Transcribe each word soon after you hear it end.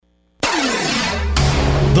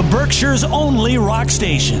the Berkshire's only rock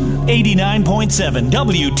station. 89.7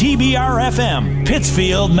 WTBR FM,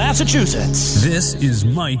 Pittsfield, Massachusetts. This is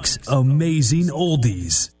Mike's Amazing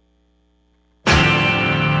Oldies.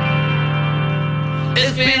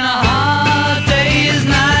 It's been a hard day's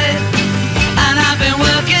night, and I've been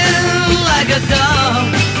working like a dog.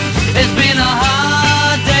 It's been a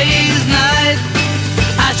hard day's night,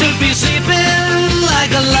 I should be sleeping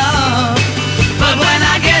like a log. But when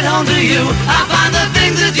I get home to you, I find the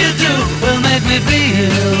things that you do will make me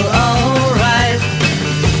feel alright.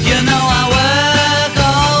 You know I work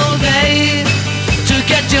all day to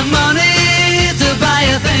get your money to buy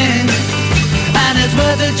a thing, and it's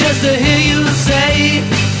worth it just to hear you say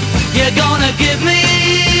you're gonna give me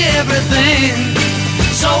everything.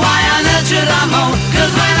 So why on earth should I moan?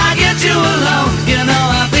 'Cause when I get you alone, you know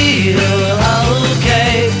I feel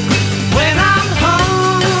okay. When I'm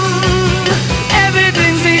home,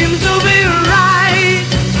 everything seems to be right.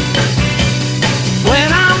 When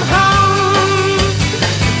I'm home,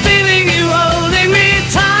 feeling you holding me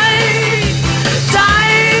tight,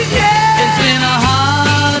 tight, yeah. It's been a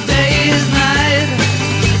hard day's night,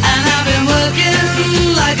 and I've been working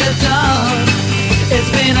like a dog.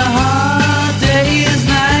 It's been a hard day's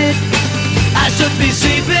night, I should be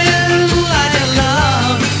sleeping like a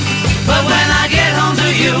log. But when I get home to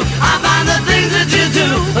you, I find the things that you do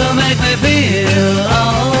will make me feel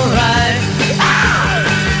alright.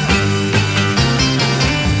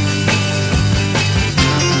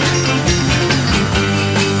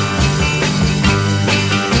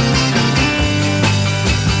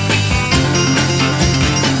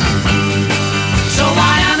 So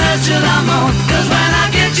why on earth should I moan? 'Cause when I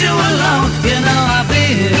get you alone, you know I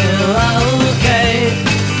feel okay.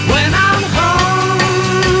 When I'm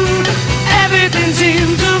home, everything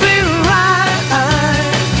seems to be right.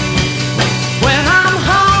 When I'm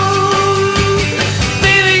home,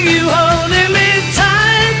 feeling you holding me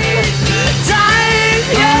tight, tight,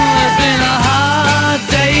 yeah. It's been a hard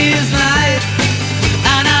day's night,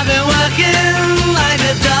 and I've been working like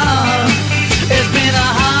a dog. It's been a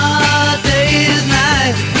hard day's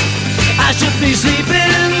night, I should be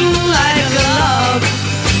sleeping like a log.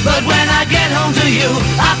 But when I get home to you,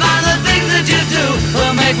 I find the things that you do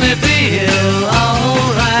will make me feel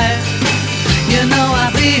alright. You know I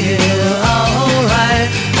feel alright.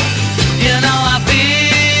 You know I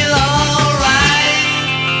feel alright.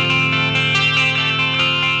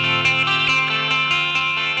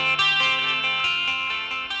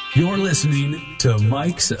 You're listening to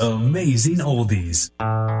Mike's Amazing Oldies.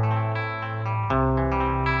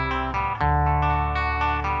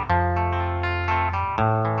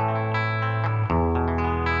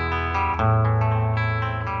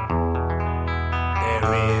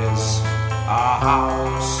 There is a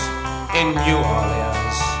house in New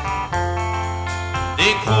Orleans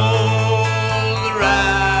they call the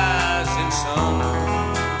rising sun,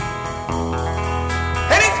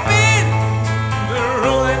 and it's been the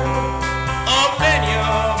ruin of many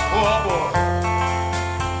a poor boy.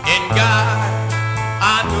 And God,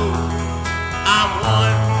 I know I'm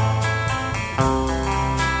one.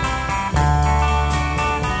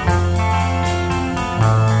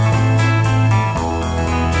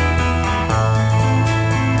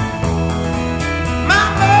 My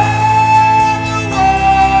mother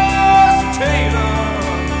was a tailor.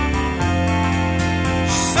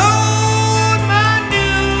 She sewed my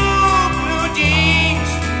new blue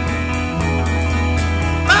jeans.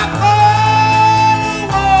 My father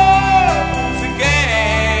was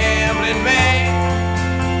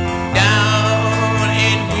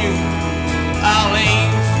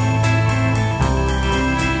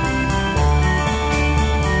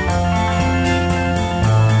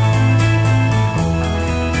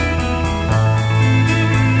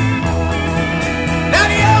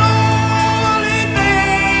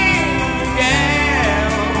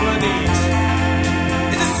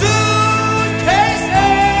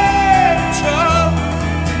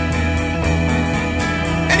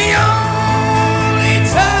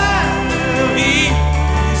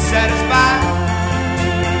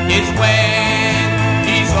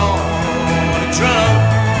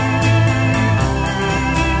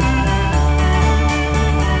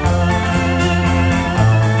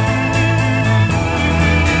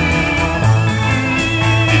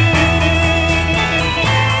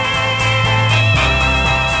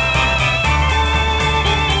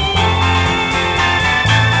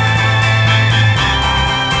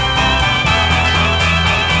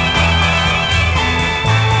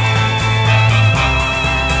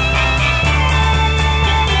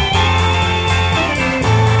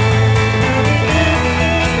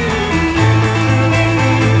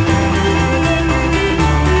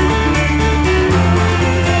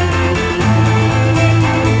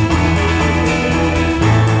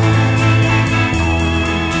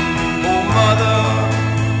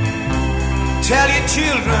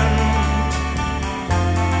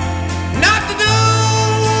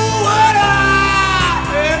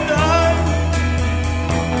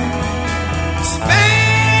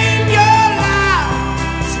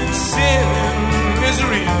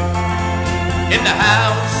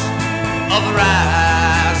house of the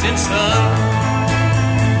rising sun.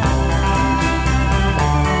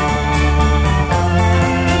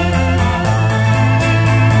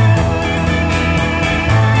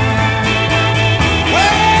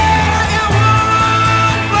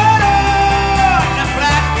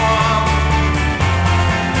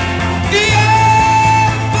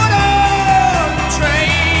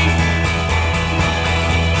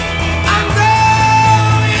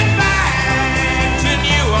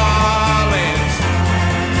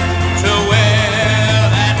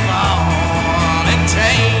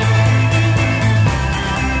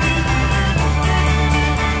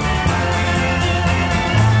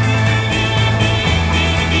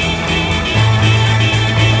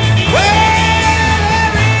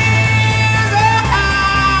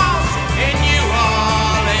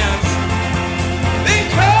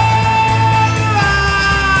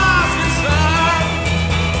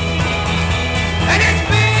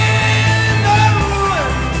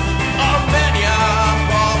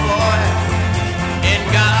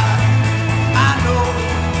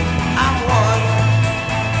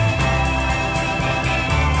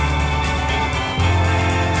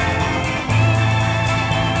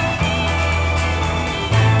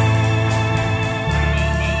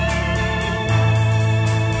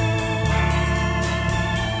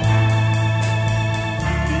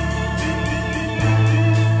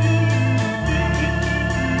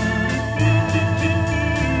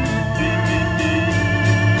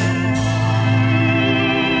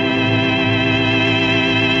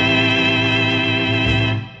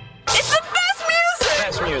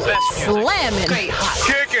 Slamming. Great. Hot.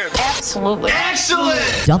 Kicking. Absolutely. Excellent.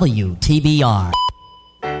 WTBR.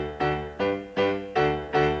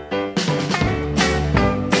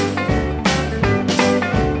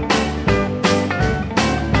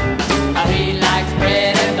 He likes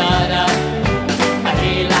bread and butter.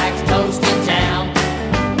 He likes toast and jam.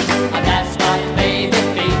 That's what his baby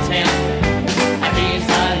feeds him. He's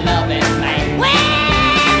a loving man. Well,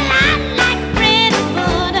 I like bread and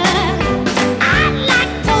butter. I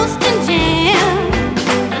like toast and jam.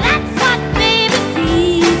 That's what baby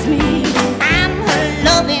feeds me. I'm her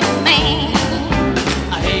loving man.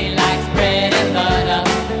 He likes bread and butter.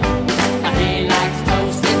 He likes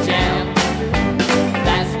toast and jam.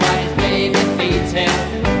 That's what his baby feeds him.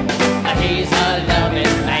 He's a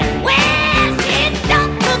loving man. Well, she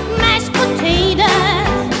don't cook mashed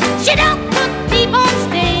potatoes. She don't cook T-bone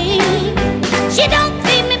steak. She don't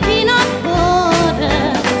feed me peanut butter.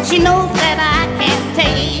 She knows that I can't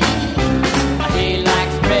take. He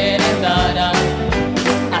likes bread and butter.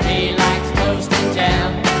 He likes toast and jam.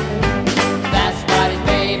 That's what his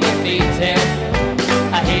baby feeds him.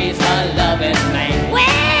 He's a loving man. Well,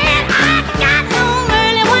 I got home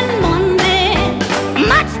early one Monday,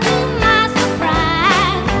 much to my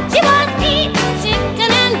surprise. She was eating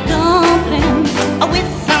chicken and dumplings with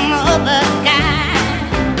some other guy.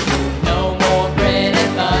 No more bread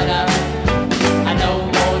and butter. No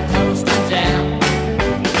more toast and jam.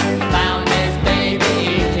 Found his baby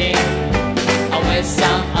eating with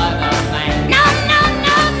some other man. No, no,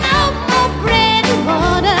 no, no more bread and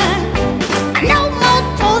butter. No more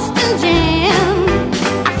toast and jam.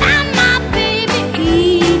 I found my baby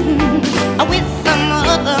eating with some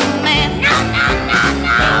other man. No, no, no,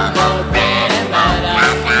 no. No more bread and butter.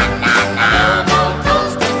 No more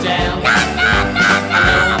toast and jam.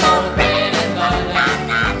 No more bread and butter.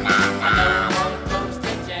 No more toast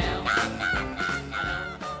and jam.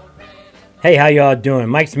 Hey, how y'all doing?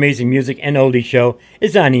 Mike's Amazing Music and Oldie Show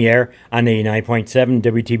is on the air on 89.7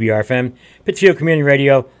 WTBR FM, Pittsfield Community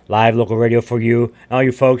Radio, live local radio for you and all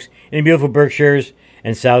you folks in the beautiful Berkshires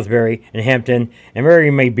and Salisbury and Hampton and wherever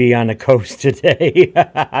you may be on the coast today.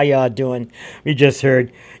 How y'all doing? You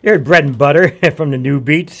heard Bread and Butter from the New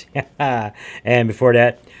Beats. And before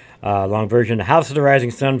that, long version, The House of the Rising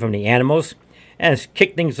Sun from the Animals. And let's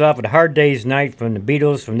kick things off with Hard Day's Night from the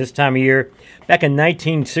Beatles from this time of year, back in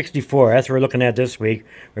 1964. That's what we're looking at this week.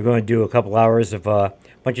 We're going to do a couple hours of a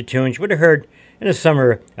bunch of tunes you would have heard in the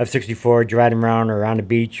summer of 64, driving around or on the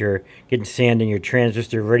beach or getting sand in your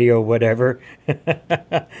transistor radio, whatever.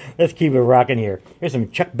 Let's keep it rocking here. Here's some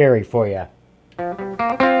Chuck Berry for you.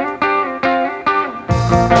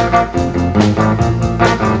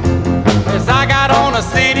 As I got on a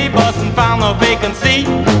city bus and found the vacant seat,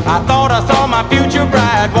 I thought I saw my future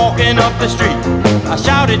bride walking up the street. I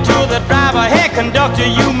shouted to the driver, "Hey conductor,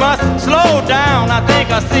 you must slow down. I think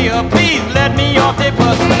I see her. Please let me off the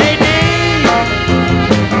bus." Nadine,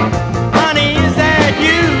 honey, is that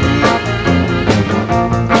you?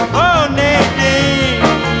 Oh, Nadine,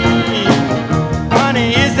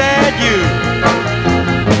 honey, is that you?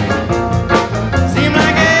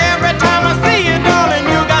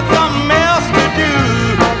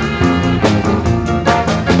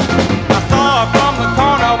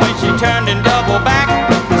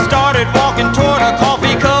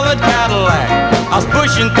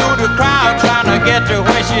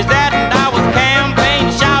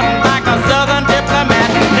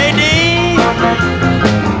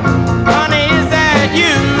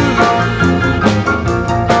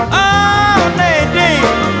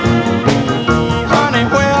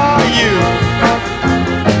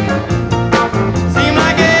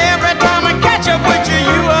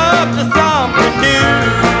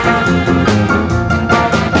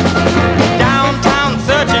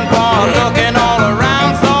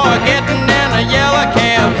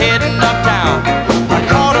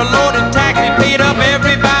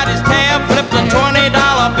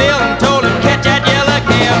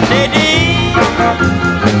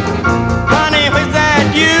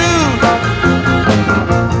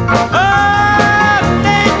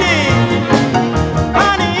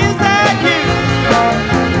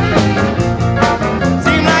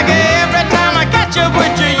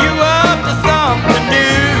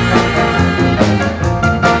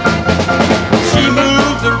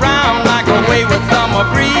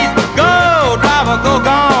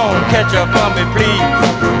 catch up for me, please.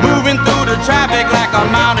 Moving through the traffic like a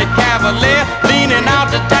mounted cavalier, leaning out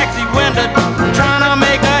the taxi window, trying to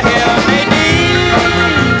make a hair. Nadine,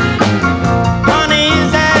 honey,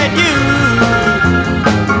 is that you?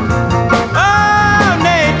 Oh,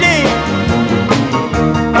 Nadine,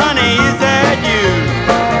 honey, is that you?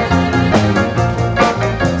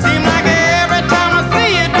 Seems like every time I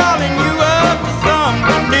see you, darling, you up to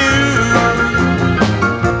something new.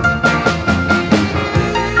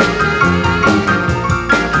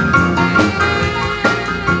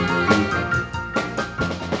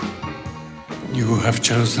 You have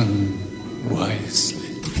chosen wisely.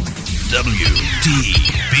 WTBR.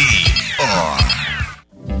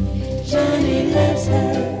 Johnny loves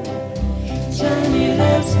her. Johnny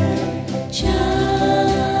loves her.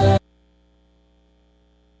 Johnny.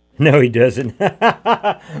 No, he doesn't.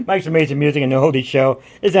 Mike's Amazing Music and the Oldie Show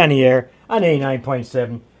is on the air on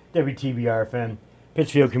 89.7 WTBR FM,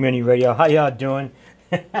 Pittsfield Community Radio. How y'all doing?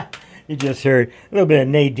 You just heard a little bit of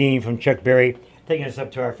Nadine from Chuck Berry taking us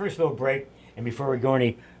up to our first little break. And before we go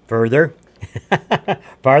any further,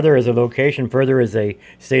 farther is a location, further is a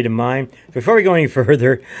state of mind. Before we go any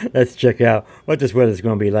further, let's check out what this weather is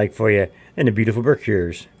going to be like for you in the beautiful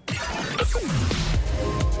Berkshires.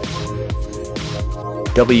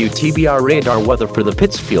 WTBR radar weather for the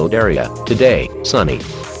Pittsfield area. Today, sunny.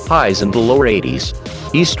 Highs in the lower 80s.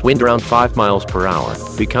 East wind around 5 miles per hour,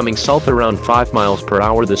 becoming south around 5 miles per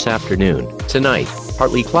hour this afternoon. Tonight,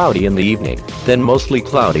 partly cloudy in the evening, then mostly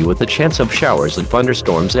cloudy with a chance of showers and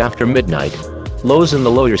thunderstorms after midnight. Lows in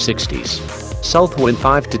the lower 60s. South wind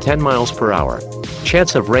 5 to 10 miles per hour.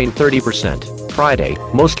 Chance of rain 30%. Friday,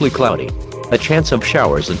 mostly cloudy. A chance of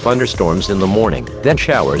showers and thunderstorms in the morning, then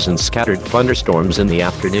showers and scattered thunderstorms in the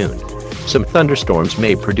afternoon. Some thunderstorms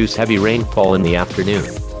may produce heavy rainfall in the afternoon.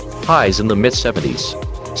 Highs in the mid-70s.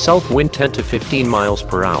 South wind 10 to 15 miles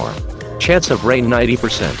per hour. Chance of rain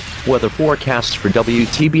 90%. Weather forecasts for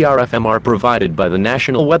WTBR FM are provided by the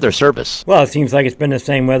National Weather Service. Well, it seems like it's been the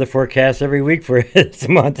same weather forecast every week for this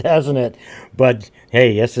month, hasn't it? But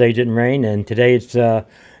hey, yesterday it didn't rain, and today it's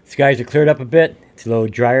skies are cleared up a bit. It's a little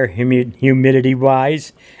drier,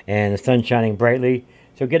 humidity-wise, and the sun's shining brightly.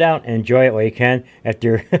 So get out and enjoy it while you can.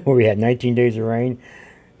 After where we had 19 days of rain,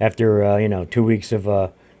 after 2 weeks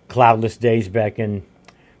of cloudless days back in.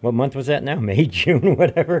 What month was that now? May, June,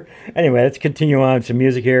 whatever. Anyway, let's continue on with some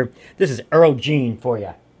music here. This is Earl Jean for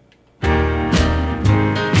you.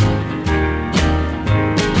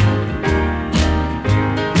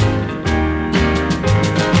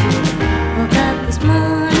 Woke up this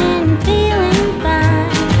morning feeling fine,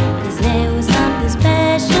 'cause there was something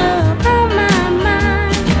special on my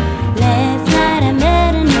mind. Last night I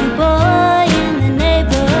met a new boy in the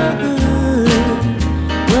neighborhood.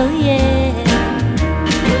 Well, yeah.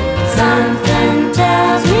 Something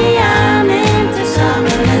tells me I'm into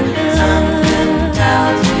something good. Something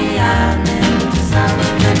tells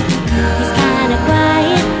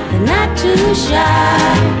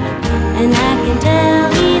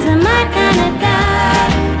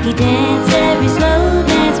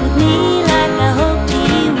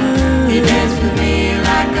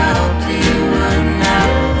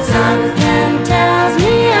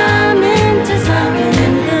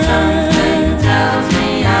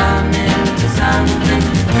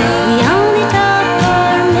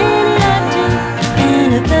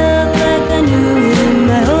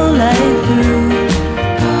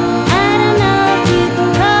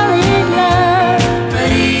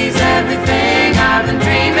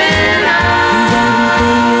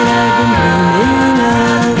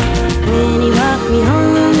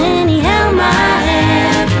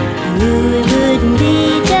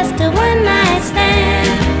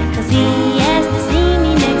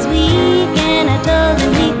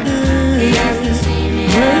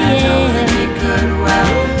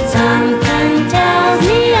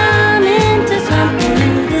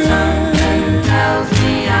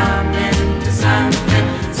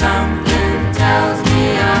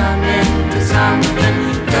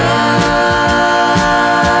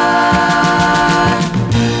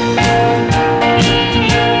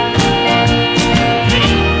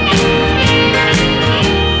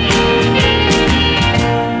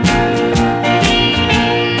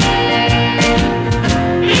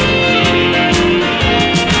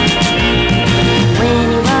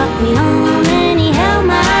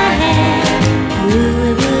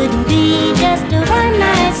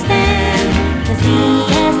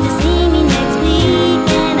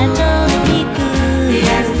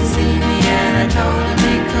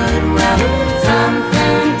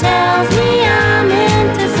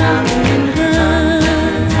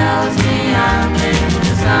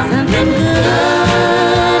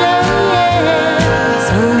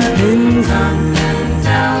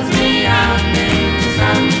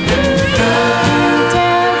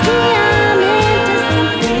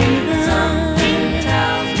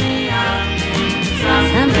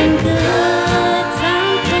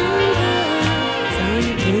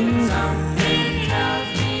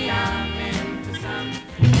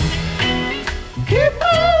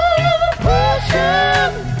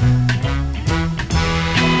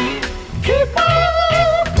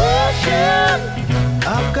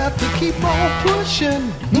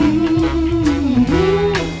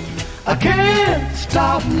can't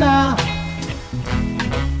stop now.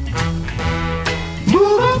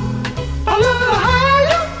 Move up a little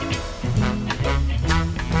higher,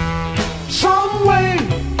 some way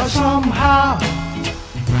or somehow.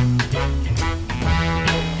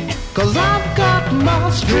 'Cause I've got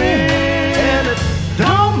my strength, and it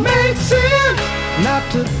don't make sense not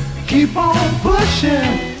to keep on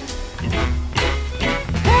pushing.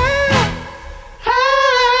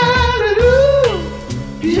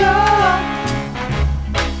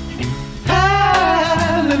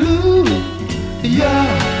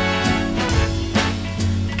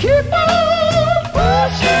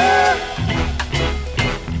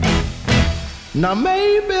 Now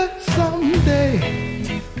maybe someday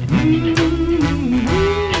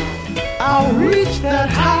I'll reach that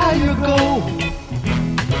higher goal.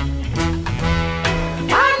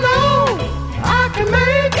 I know I can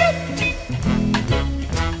make it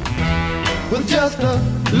with just a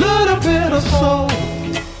little bit of soul.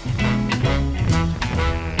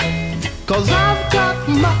 'Cause I've got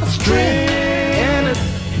my strength, and it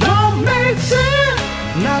don't make sense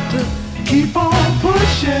not to keep on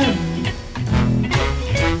pushing.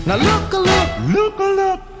 Now look, look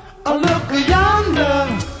yonder.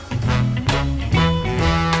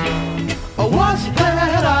 What's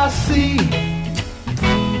that I see?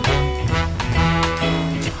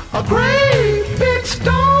 A great big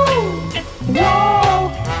stone wall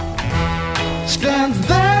stands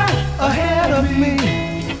there ahead of me.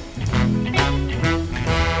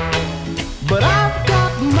 But I've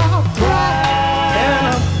got my pride, and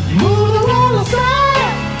I'm moving on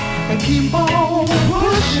aside and keep on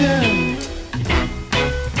pushing.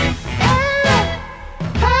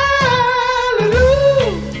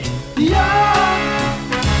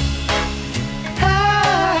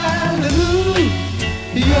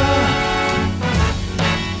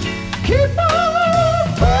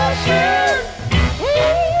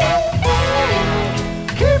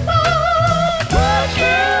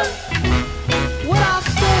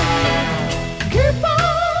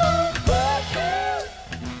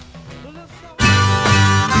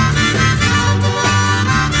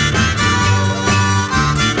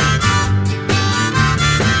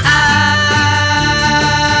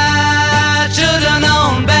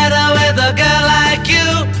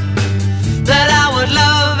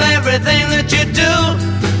 Everything that you do,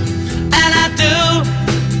 and I do.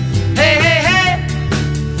 Hey, hey, hey,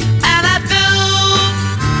 and I do.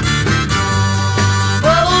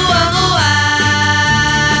 Oh,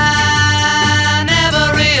 I never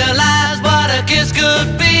realized what a kiss could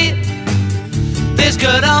be. This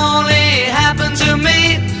could only happen to me.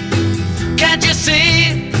 Can't you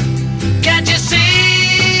see? Can't you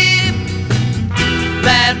see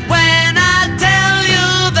that when I tell you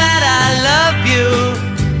that I love you,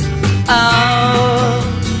 oh,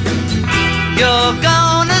 you're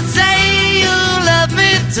gonna say you love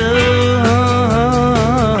me too.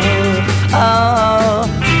 Oh,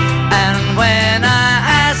 and when I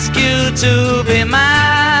ask you to be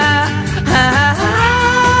mine,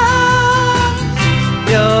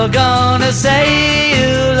 you're gonna say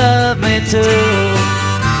you love me too.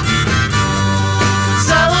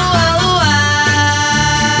 So I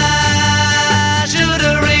should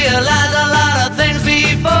have realized a lot of things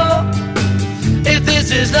before. If this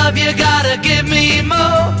is love, you gotta give me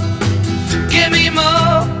more. Give me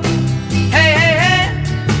more. Hey, hey, hey.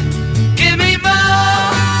 Give me more.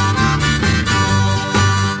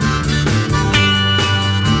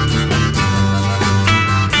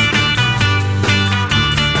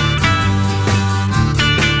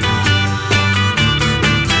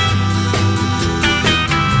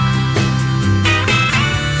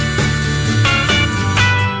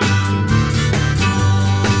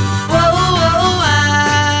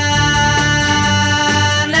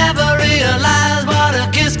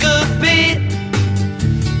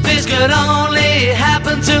 Could only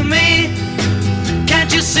happen to me.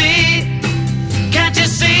 Can't you see? Can't you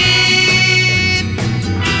see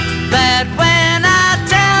that when I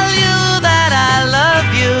tell you that I love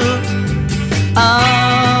you,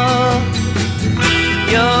 oh,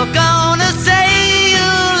 you're gonna say you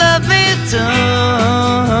love me too.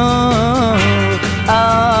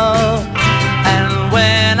 Oh, and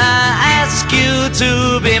when I ask you to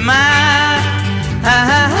be mine,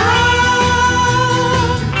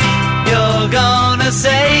 you're gonna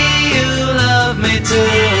say you love me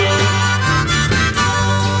too.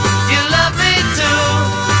 You love me too.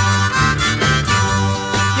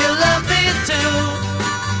 You love me too.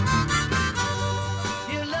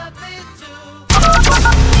 You love me too.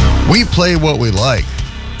 We play what we like,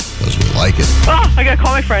 because we like it. Oh, I gotta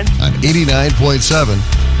call my friend. On 89.7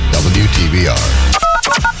 WTBR.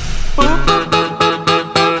 Well,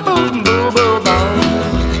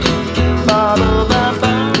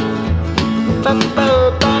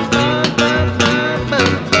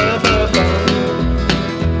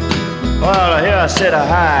 here I sit a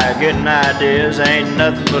high, getting ideas. Ain't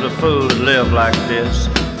nothing but a fool to live like this.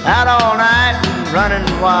 Out all night, running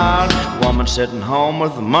wild. Woman sitting home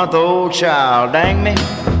with a month-old child. Dang me,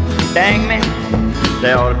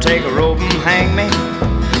 they ought to take a rope and hang me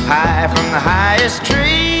high from the highest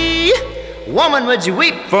tree. Woman, would you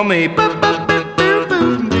weep for me?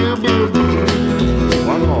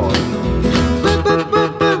 One more.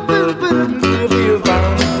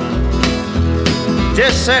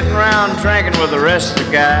 Just sitting around drinking with the rest of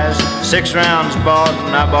the guys. 6 rounds bought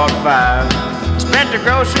and I bought 5. Spent the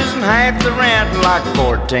groceries and half the rent, like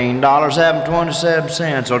 $14, having 27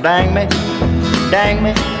 cents. So dang me,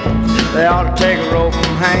 they ought to take a rope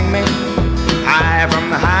and hang me high from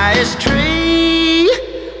the highest tree.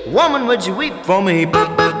 Woman, would you weep for me?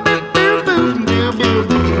 One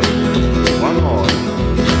more.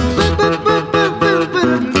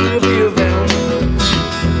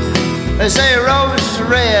 They say roses are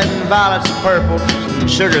red and violets are purple, and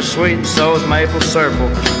sugar's sweet and so is maple syrup.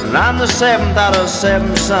 And I'm the 7th out of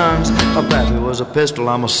 7 sons. My pappy was a pistol,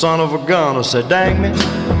 I'm a son of a gun. I said, dang me,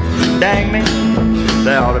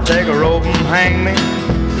 they ought to take a rope and hang me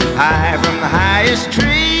high from the highest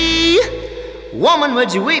tree. Woman,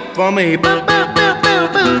 would you weep for me?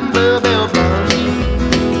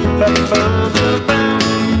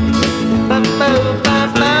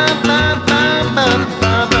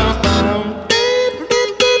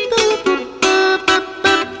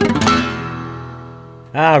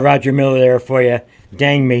 Roger Miller there for you.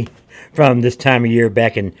 Dang me, from this time of year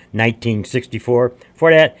back in 1964.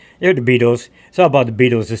 Before that, they're the Beatles. It's all about the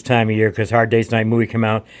Beatles this time of year because Hard Day's Night movie came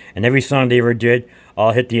out, and every song they ever did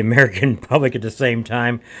all hit the American public at the same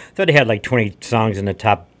time. So they had like 20 songs in the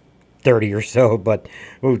top 30 or so, but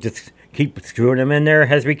we'll just keep screwing them in there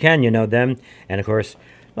as we can, you know them. And of course,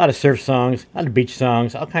 a lot of surf songs, a lot of beach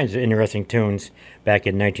songs, all kinds of interesting tunes back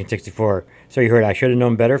in 1964. So you heard I Should Have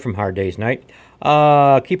Known Better from Hard Day's Night.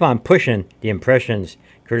 Keep on Pushing, The Impressions,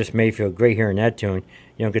 Curtis Mayfield. Great hearing that tune.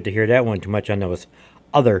 You don't get to hear that one too much on those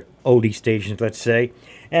other oldie stations, let's say.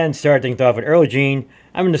 And start things off with Earl Jean,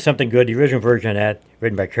 I'm Into Something Good, the original version of that,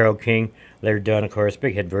 written by Carole King, later done, of course,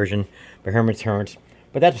 big hit version by Herman Torrance.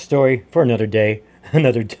 But that's a story for another day,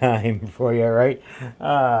 another time for you, all right?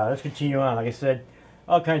 Let's continue on. Like I said,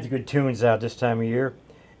 all kinds of good tunes out this time of year.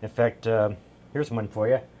 In fact, here's one for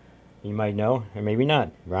you. You might know, or maybe not.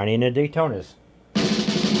 Ronnie and the Daytonas.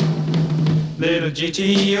 Little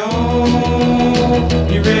GTO,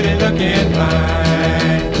 you really looking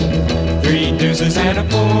fine. 3 deuces and a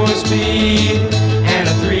 4-speed and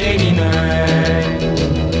a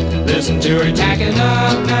 389. Listen to her tacking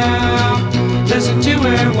up now. Listen to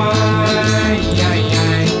her whine.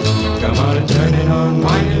 Come on and turn it on,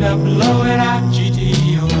 wind it up, blow it out,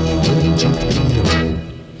 GTO.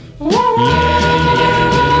 Yeah, little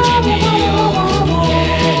GTO.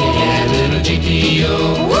 Yeah, little GTO.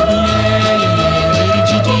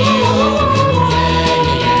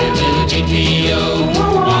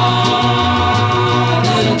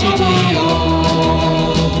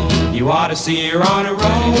 You ought to see her on a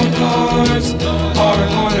road course or a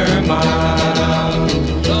quarter mile.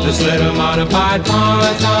 This little modified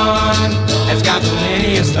ponton has got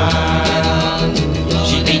plenty of style.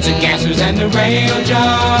 She beats the gassers and the rail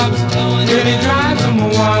jobs, really drives them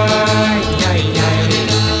wild.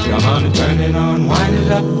 Come on and turn it on, wind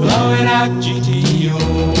it up, blow it out, GTO.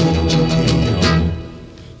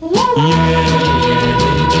 Yeah,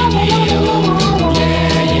 little GTO.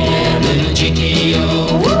 Yeah, little GTO.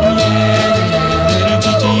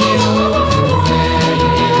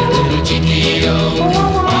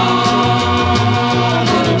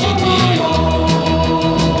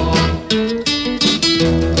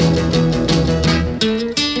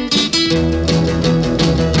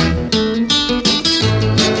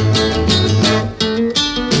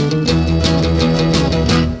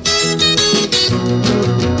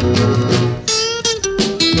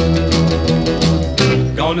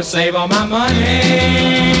 Gonna save all my money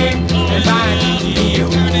and buy a GTO.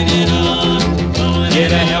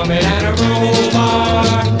 Get a helmet and a roll bar,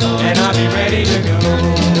 and I'll be ready to go.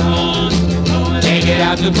 Take it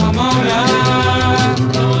out to Pomona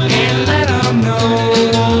and let them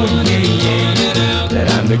know, that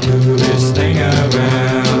I'm the coolest thing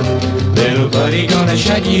around. Little buddy gonna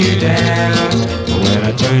shut you down. When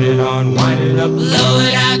I turn it on, wind it up, blow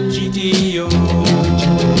it out, GTO.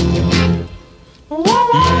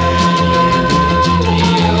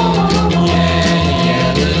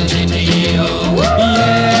 Yeah, little GTO.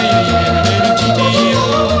 Yeah,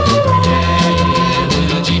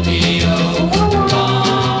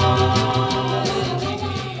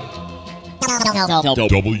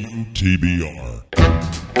 WTBR.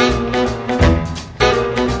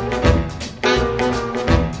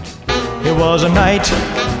 It was a night,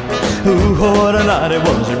 ooh, what a night it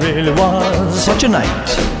was, it really was such a night.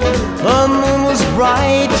 The moon was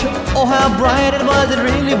bright, oh how bright it was, it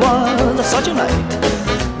really was such a night.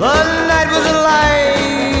 The night was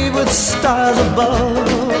alive with stars above.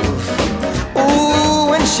 Ooh,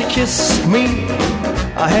 when she kissed me,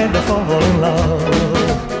 I had to fall in love.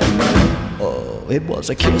 Oh, it was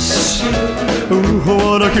a kiss, ooh,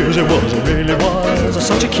 what a kiss it was, it really was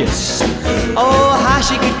such a kiss. Oh, how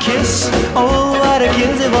she could kiss, oh, what a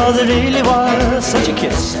kiss it was, it really was such a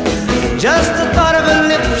kiss. Just the thought of her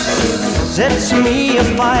lips sets me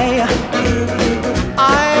afire.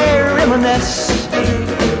 I reminisce,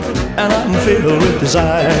 and I'm filled with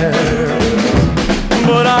desire.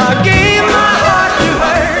 But I gave my heart to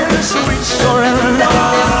her, sweet surrender.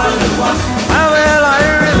 How well I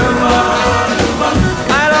remember,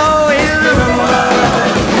 I'll always remember.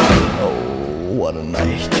 Oh, what a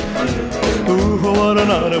night. Ooh, what a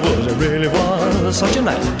night it was, it really was such a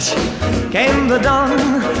night. Came the dawn,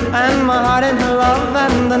 and my heart in her love,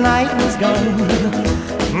 and the night was gone.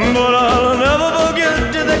 But I'll never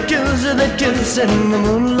forget the kiss in the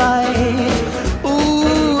moonlight.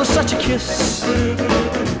 Ooh, such a kiss,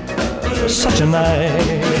 such a night.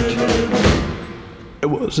 It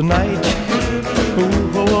was a night, ooh,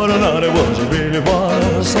 what a night it was, it really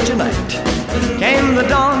was such a night. Came the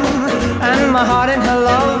dawn, and my heart in her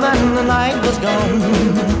love, and the night was gone.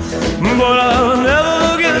 But I'll never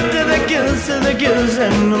forget the kiss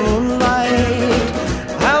in the moonlight.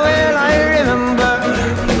 How well I remember,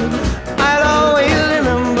 I'll always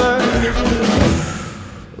remember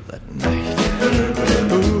that night.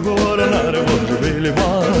 Ooh, what a night it was, it really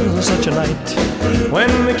was such a night.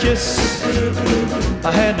 When we kissed,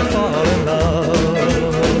 I had to fall in love.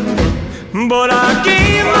 But I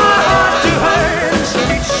gave my heart to her,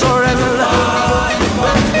 sweet surrender.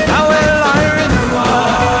 How well I remember,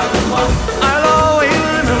 I'll always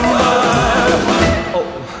remember. Oh,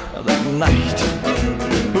 that night,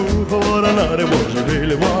 ooh, what a night it was, it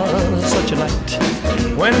really was such a night.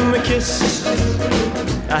 When we kissed,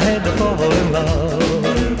 I had to fall in love.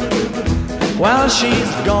 While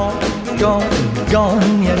she's gone,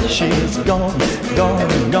 gone, yes, she's gone, gone.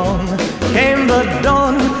 Came the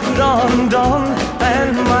dawn,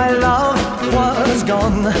 and my love was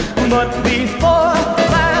gone. But before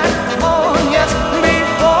that dawn, yes,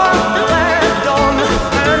 before that dawn,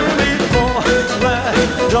 and before that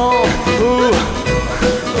dawn, ooh,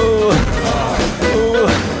 ooh, ooh,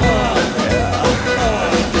 yeah.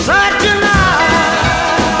 Such a night.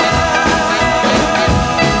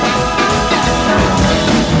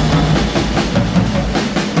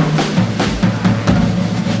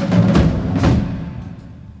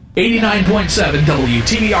 89.7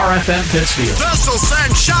 WTBR FM Pittsfield. This will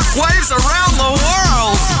send shockwaves around the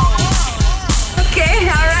world. Okay,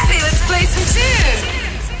 alrighty, let's play some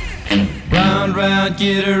tunes. Round, round,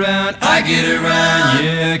 get around, I get around,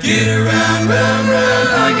 yeah, get around, round, round,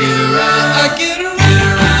 I get around, I get around, get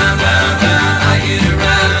around, round, round, I get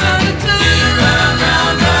around, get around,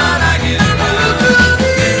 round, round, I get around,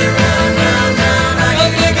 get around, round, round, I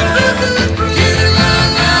get around, get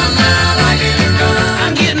around, round, round, I get around.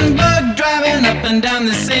 I'm getting bugged driving up and down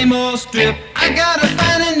the same old strip. I gotta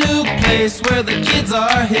find a new place where the kids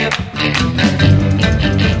are hip.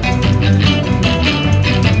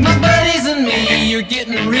 You're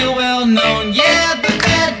getting real well known. Yeah, the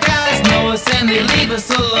bad guys know us and they leave us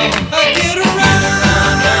alone. I get around,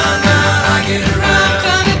 round, round, round, I get around.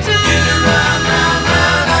 Get around, round,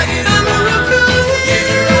 round, I get around. I'm a real cool. Get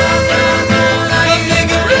around, round, round, I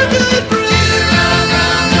get around. Real good, bro. Get around,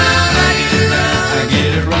 round, round, I get around. I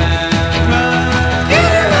get around. Get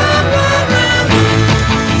around, round, round.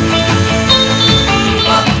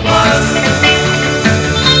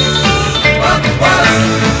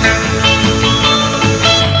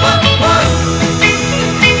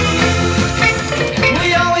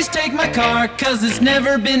 Car, cause it's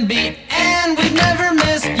never been beat, and we've never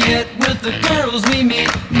missed yet with the girls we meet.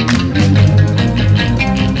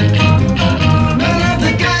 None of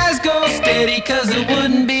the guys go steady, cause it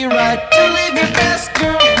wouldn't be right to leave your best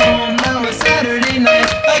girl home on a Saturday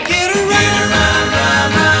night. I get around, round,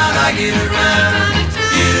 round, round, I get around.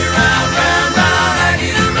 Get around, round, round, I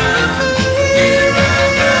get around. Get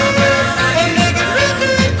around, round, round, I get around.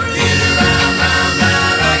 Get around, round,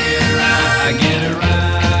 round, I get around. I get around.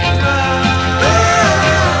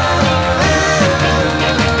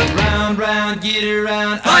 Get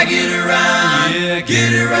around, I get around, yeah,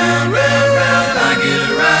 get around, round, round, I get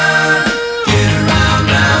around, get around,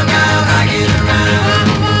 round, round, I get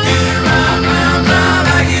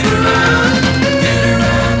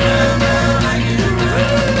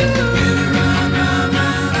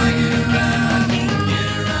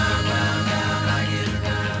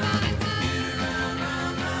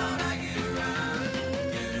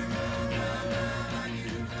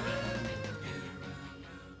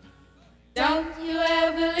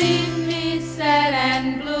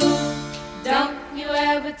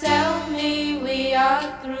tell me we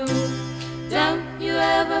are through. Don't you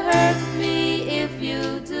ever hurt me if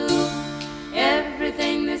you do.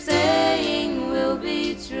 Everything they're saying will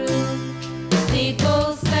be true.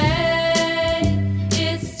 People say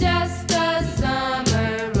it's just a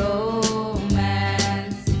summer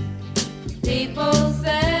romance. People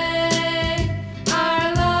say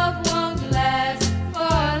our love won't last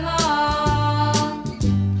for long.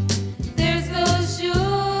 They're so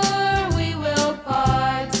sure we will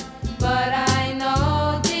part, but I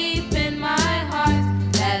know deep in my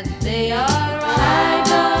heart that they are wrong. I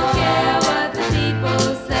don't care what the people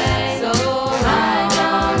say, so I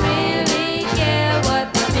don't really care what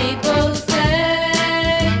the people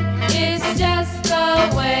say. It's just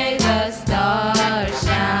the way the stars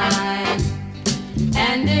shine,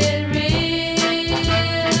 and it really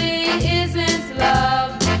isn't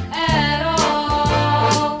love at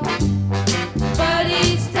all. But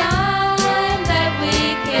each time that we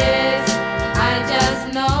kiss, I just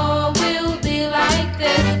know we'll be like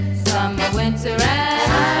this, summer, winter, and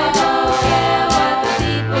fall. I don't care what the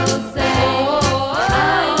people say. I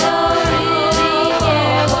don't really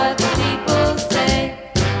care what the people say.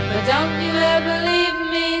 But don't you ever leave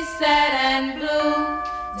me sad and blue.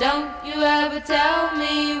 Don't you ever tell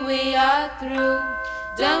me we are through.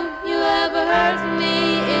 Don't you ever hurt me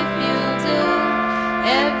if you do.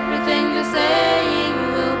 Everything you're saying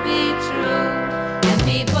will be true. And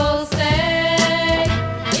people say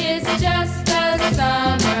it's just a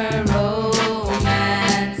summer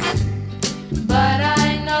romance, but I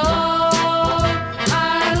know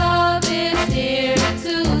our love is here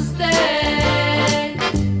to stay.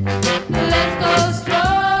 Let's go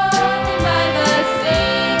strolling by the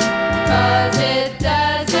sea, 'cause it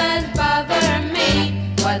doesn't bother me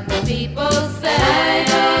what the people say. I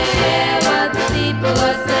don't care what the people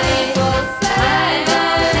say. I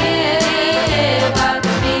don't really care what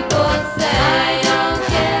the people say. I don't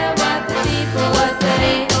care what the people say.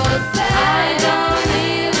 I don't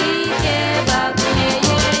really care about the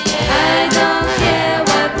I don't care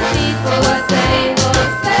what the people say.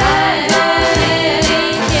 I don't really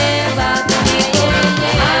care about the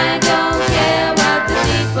I don't care what the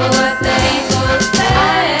people say. I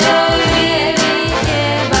don't really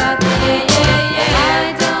care about the I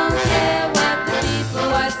don't care what the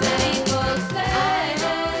people say. I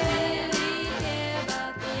don't really care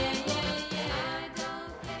about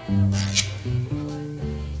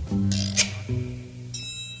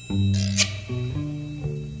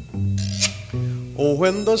Oh,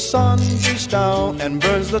 when the sun beats down and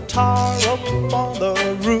burns the tar up on the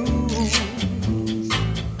roof,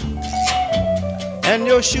 and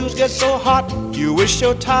your shoes get so hot, you wish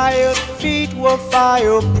your tired feet were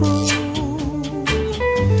fireproof.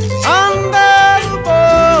 Under the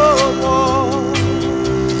boardwalk,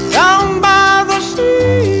 down by the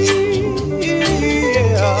sea,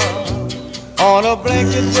 yeah, on a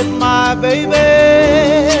blanket with my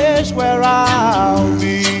baby's where I'll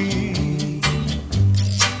be.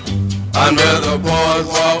 Under the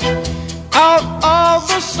boardwalk, out of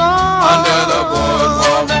the sun, under the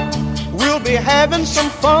boardwalk, we'll be having some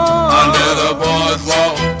fun. Under the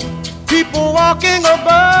boardwalk, people walking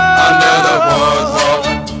above. Under the boardwalk,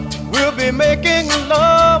 we'll be making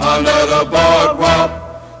love. Under the boardwalk,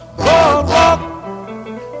 boardwalk.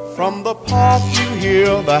 From the park you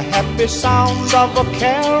hear the happy sounds of a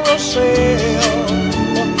carousel.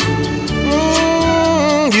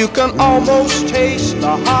 You can almost taste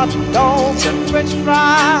the hot dogs and French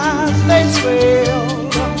fries they sell.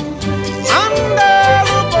 Under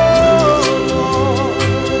the boardwalk,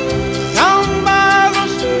 down by the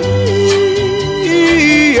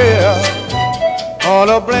sea, yeah, on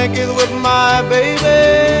a blanket with my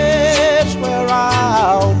baby's where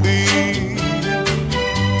I'll be.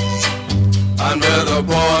 under the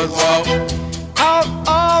boardwalk, out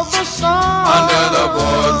of the sun, under the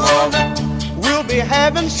boardwalk, we'll be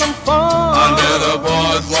having some fun. under the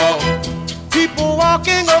boardwalk, people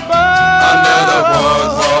walking above. under the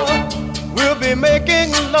boardwalk, we'll be making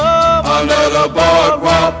love. under the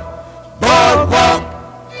boardwalk, boardwalk.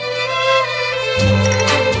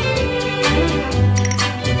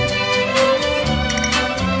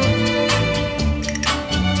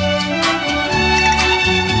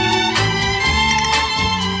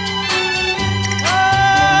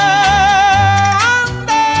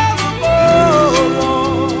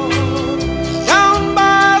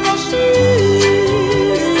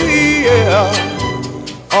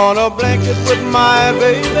 On a blanket with my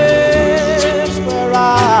baby's where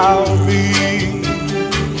I'll be.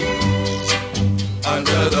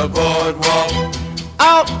 Under the boardwalk,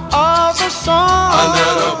 out of the sun,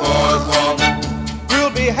 under the boardwalk,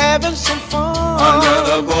 we'll be having some fun. Under the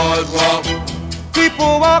the boardwalk.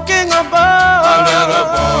 People walking above under the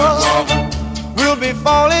boardwalk. We'll be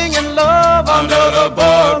falling in love under the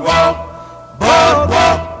boardwalk.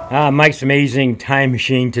 Boardwalk. Mike's amazing time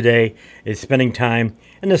machine today is spending time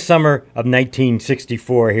in the summer of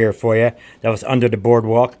 1964 here for you. That was Under the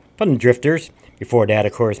Boardwalk from the Drifters. Before that,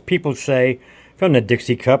 of course, People Say from the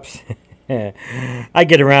Dixie Cups. I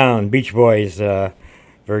Get Around, Beach Boys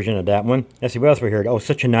version of that one. Let's see, what else we heard? Oh,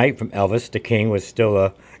 Such a Night from Elvis. The King was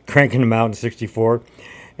still cranking them out in 64.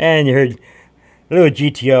 And you heard a little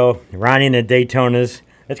GTO, Ronnie and the Daytonas.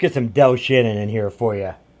 Let's get some Del Shannon in here for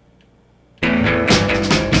you.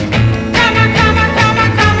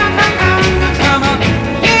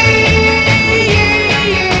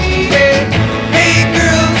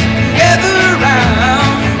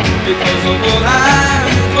 Because of what I'm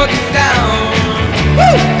putting down.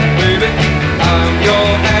 Woo! Baby, I'm your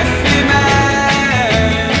handyman.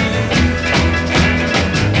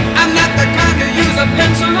 I'm not the kind to use a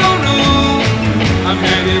pencil or rule. I'm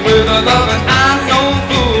handy with a love and I'm no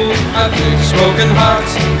fool. I fix broken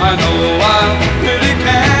hearts, I know I really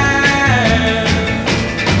can.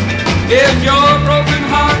 If your broken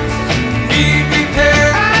hearts need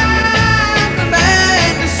repair, I'm the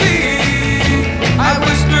man to see. I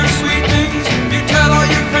whisper sweet things, you tell all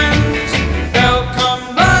your friends, they'll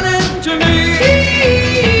come running to me.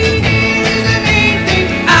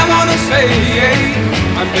 I wanna say,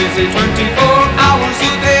 I'm busy 24 hours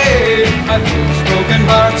a day. I fix broken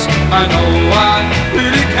hearts, I know I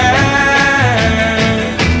really can.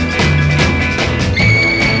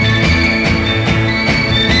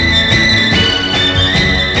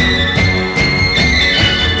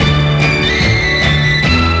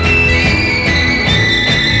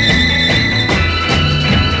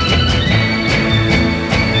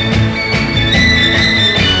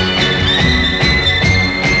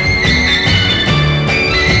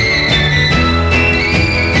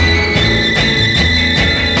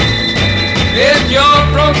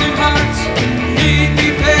 Broken hearts need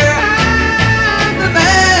repair. I'm the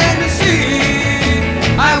man to see.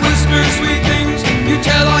 I whisper sweet things, you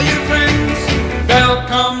tell all your friends, they'll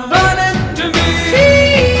come running to me.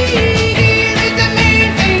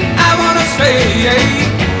 I wanna say,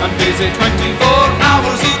 I'm busy 24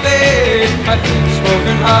 hours a day. I fix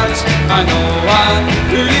broken hearts, I know I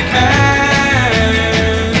really can.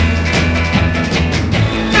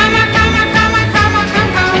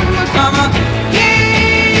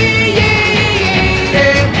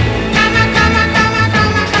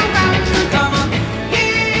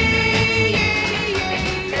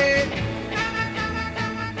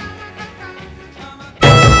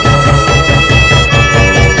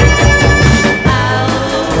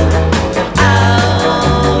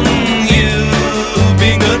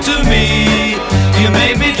 You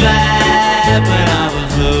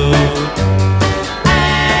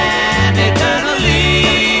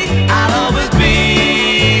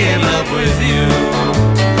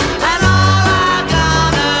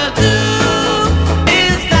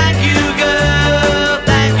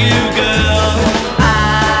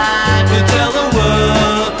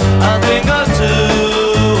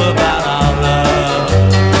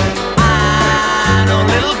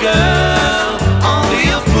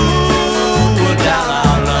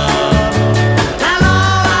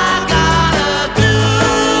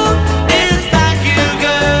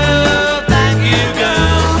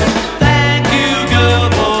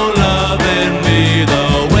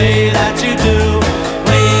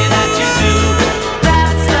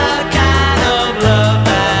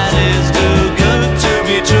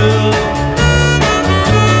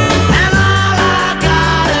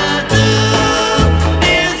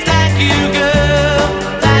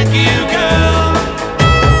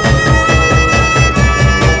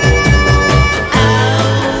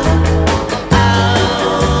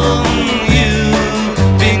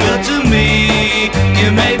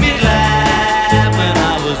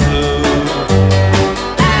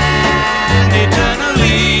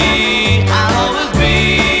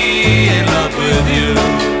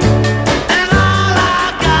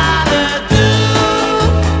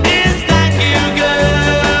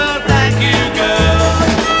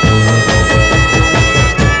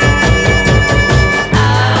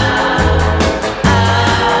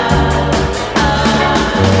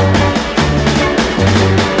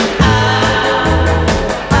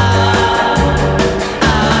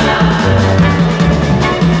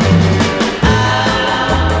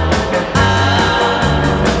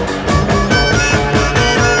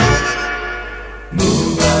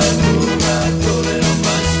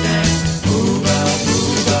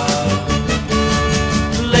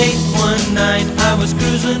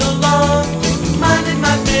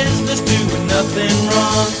was doing nothing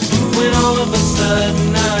wrong, when all of a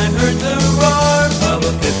sudden I heard the roar of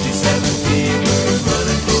a 57 fever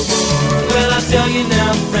running for more. Well, I tell you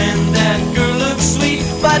now, friend, that girl looks sweet,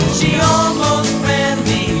 but she almost ran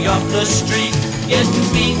me off the street. Getting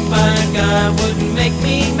beat by a guy wouldn't make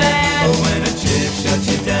me mad, but when a chick shuts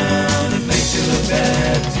you down, it makes you look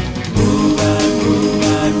bad. Move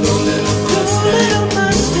on, go little Mustang. Move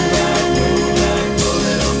on, go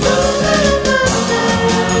little Mustang.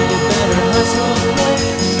 You better hustle quick,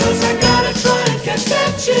 'cause I gotta try and catch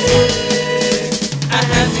that chick. I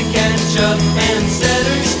had to catch up and set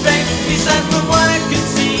her straight. Besides, from what I could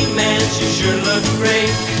see, man, she sure looked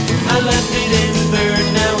great. I left it in third,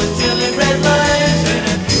 now until it red lights, and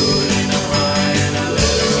I threw it in a high and I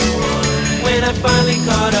let her unwind. When I finally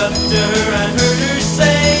caught up to her, I heard her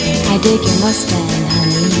say, I dig your Mustang,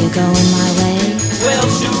 honey, you're going my way. well,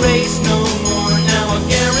 she'll race no more, now I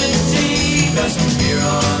guarantee, 'cause from here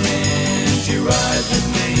on in, she rides with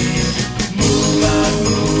me. Move on,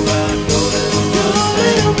 go little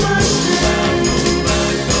Mustang. Move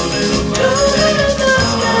on, go little Mustang.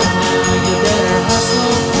 Now you better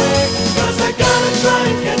hustle quick, 'cause I gotta try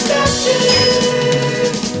and catch that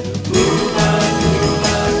chick. Move on,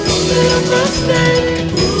 go little Mustang.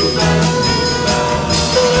 Move on,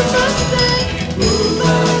 go little Mustang. Move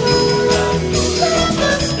on, go little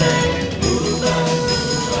Mustang. Move on,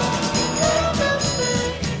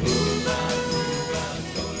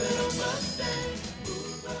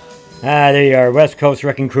 There you are, West Coast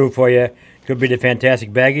Wrecking Crew for you. Could be the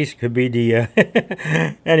Fantastic Baggies, could be the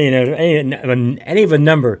any of a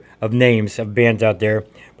number of names of bands out there,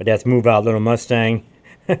 but that's Move Out Little Mustang.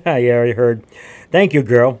 You already heard. Thank You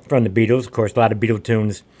Girl from the Beatles, of course, a lot of Beatle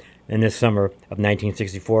tunes in this summer of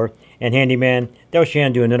 1964. And Handyman, Del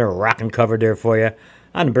Shan doing another rockin' cover there for you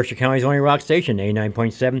on the Berkshire County's only rock station,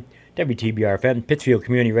 89.7 WTBR FM, Pittsfield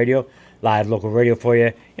Community Radio, live local radio for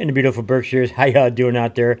you in the beautiful Berkshires. How y'all doing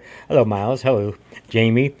out there? Hello, Miles. Hello,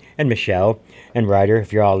 Jamie and Michelle and Ryder,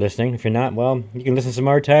 if you're all listening. If you're not, well, you can listen some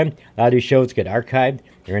more time. A lot of these shows get archived.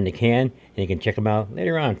 They're in the can, and you can check them out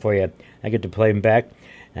later on for you. I get to play them back.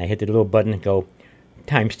 I hit the little button and go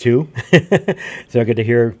 #2. So I get to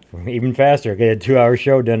hear even faster. I get a 2-hour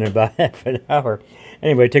show done in about half an hour.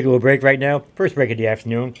 Anyway, take a little break right now. First break of the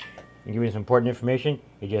afternoon. And give you some important information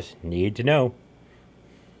you just need to know.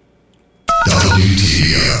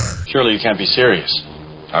 WTBR. Surely you can't be serious.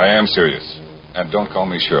 I am serious. And don't call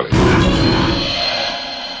me Shirley.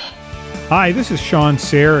 Hi, this is Sean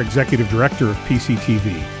Sayre, Executive Director of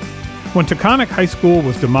PCTV. When Taconic High School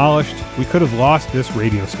was demolished, we could have lost this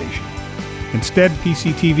radio station. Instead,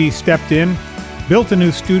 PCTV stepped in, built a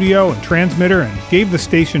new studio and transmitter, and gave the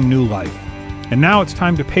station new life. And now it's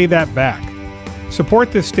time to pay that back.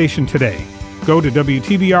 Support this station today. Go to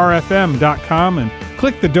WTBRFM.com and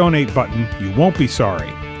click the donate button. You won't be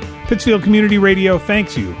sorry. Pittsfield Community Radio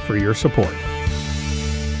thanks you for your support.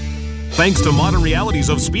 Thanks to modern realities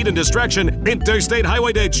of speed and distraction, Interstate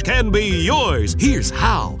Highway Ditch can be yours. Here's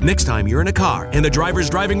how. Next time you're in a car and the driver's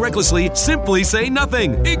driving recklessly, simply say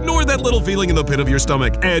nothing. Ignore that little feeling in the pit of your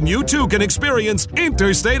stomach, and you too can experience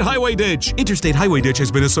Interstate Highway Ditch. Interstate Highway Ditch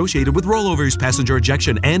has been associated with rollovers, passenger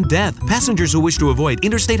ejection, and death. Passengers who wish to avoid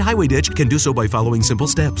Interstate Highway Ditch can do so by following simple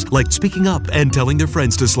steps, like speaking up and telling their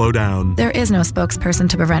friends to slow down. There is no spokesperson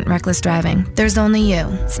to prevent reckless driving. There's only you.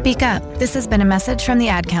 Speak up. This has been a message from the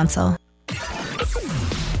Ad Council.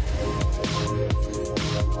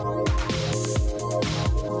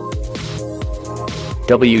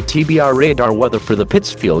 WTBR radar weather for the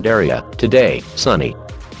Pittsfield area. Today, sunny.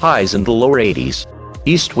 Highs in the lower 80s.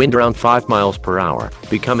 East wind around 5 miles per hour,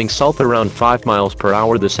 becoming south around 5 miles per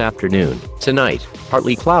hour this afternoon. Tonight,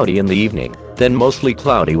 partly cloudy in the evening, then mostly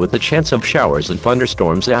cloudy with a chance of showers and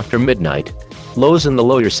thunderstorms after midnight. Lows in the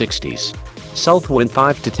lower 60s. South wind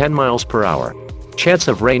 5 to 10 miles per hour. Chance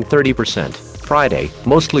of rain 30%. Friday,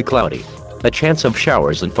 mostly cloudy. A chance of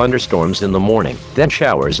showers and thunderstorms in the morning, then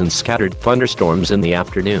showers and scattered thunderstorms in the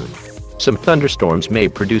afternoon. Some thunderstorms may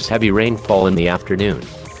produce heavy rainfall in the afternoon.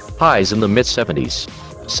 Highs in the mid-70s.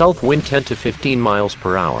 South wind 10 to 15 miles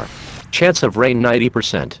per hour. Chance of rain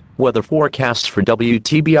 90%. Weather forecasts for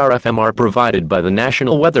WTBR FM are provided by the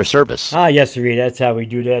National Weather Service. Yes, sir. That's how we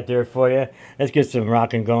do that there for you. Let's get some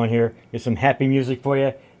rockin' going here. Get some happy music for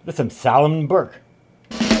you. Get some Solomon Burke.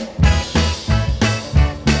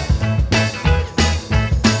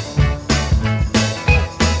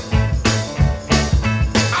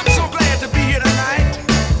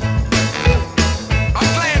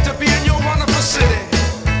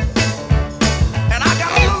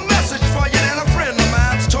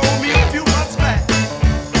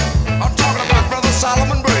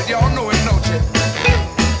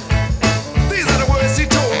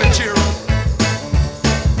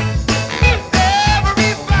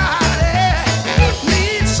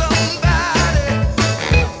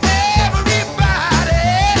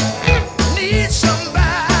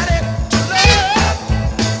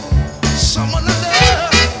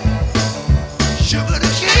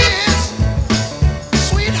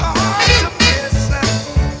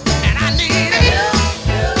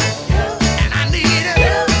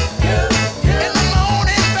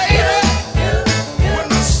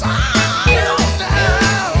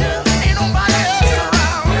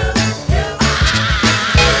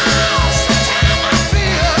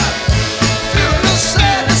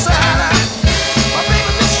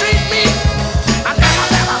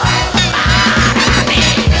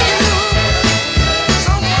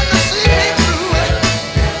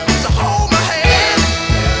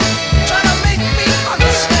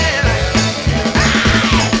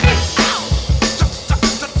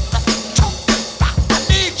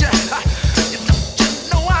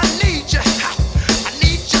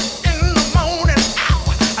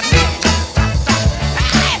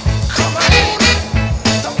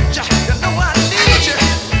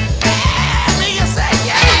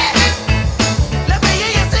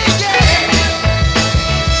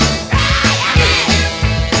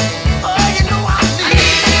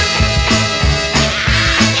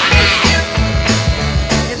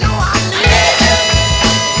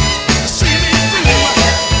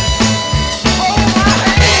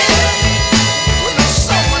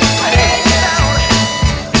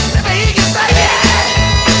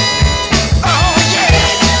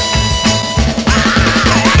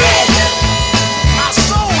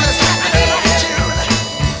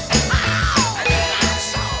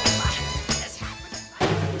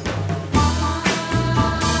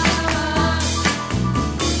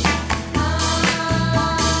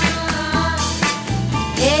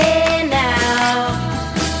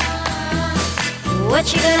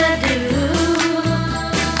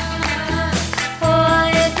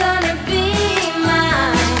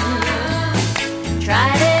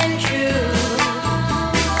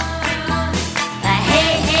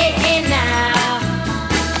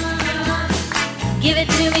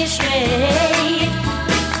 me straight.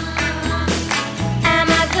 Am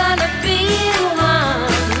I gonna be the one,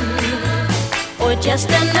 or just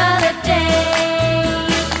another day?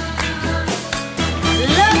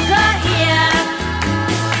 Look here,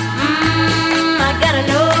 I gotta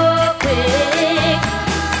know quick,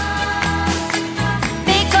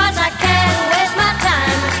 because I can't waste my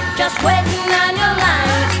time just waiting on your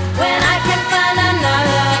line when I can find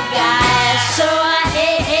another guy. So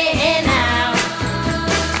hey now,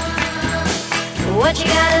 what you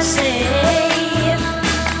gotta say?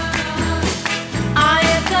 Are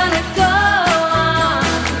you gonna go on,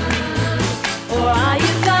 or are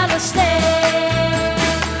you gonna stay?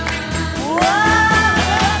 Whoa,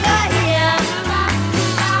 here.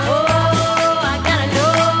 Oh, I gotta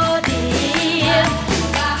know, dear,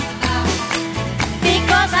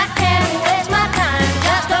 because I can't waste my time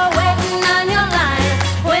just waiting on your line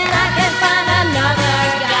when I can find another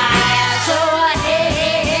guy. So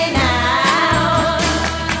hey now,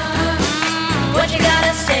 what you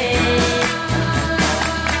gotta say?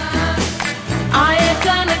 Are you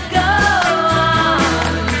gonna go on,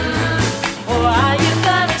 or are you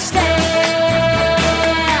gonna stay?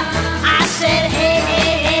 I said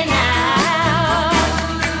hey now,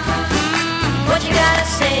 what you gotta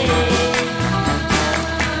say?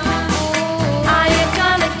 Are you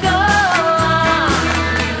gonna go on,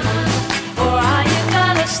 or are you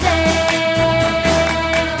gonna stay?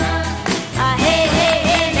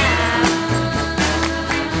 Hey now,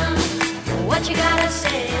 what you gotta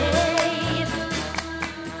say?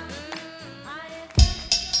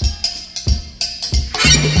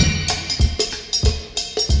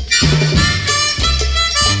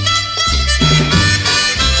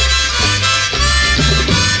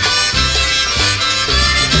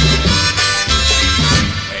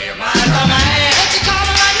 What you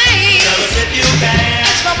calling my name? Tell us if you can.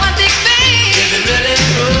 That's my one big thing. Is it really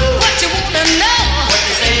true? What you wanna know? What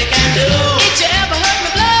you say you can do? Ain't you ever heard me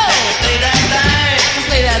blow? Can you play that thing? I can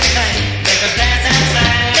play that thing. Make us dance and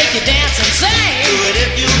sing. Make you dance and sing. Do it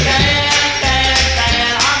if you can.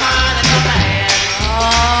 Harmonica man.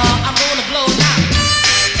 I'm gonna blow now.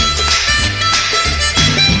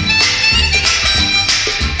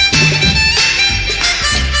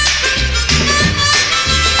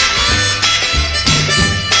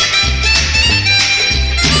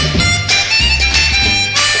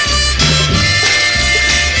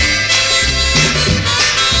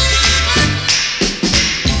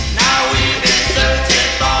 Now we've been searching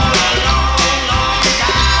for a long, long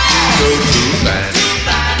time. So too bad. To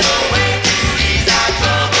find a way to ease our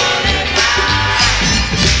troubling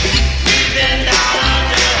mind. We've been down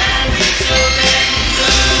under and we've sure been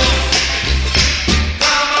through.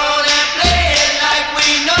 Come on and play it like we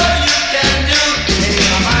know you can do. Hey,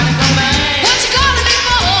 harmonica man. What you calling me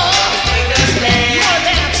for? Take a stand. You wanna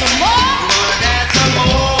dance some more? You wanna dance some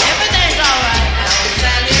more? Everything's alright now.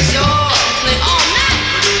 Sandy Shore. Play all night.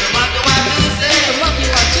 Do the monkey what you say. Do the monkey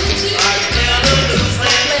what you say. Or you play a little blues. Play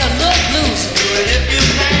a little blues. Do it if you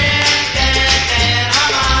can,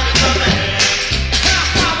 harmonica man.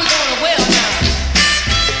 How we gonna wail now?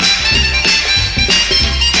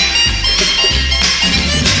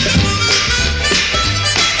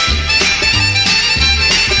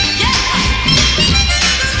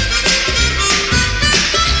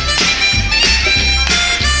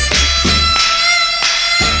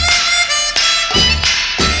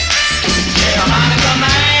 Hey, harmonica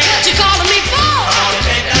man. What you calling me for? Come on and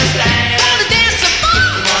take a stand. Wanna dance some more?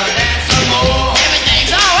 You wanna dance some more?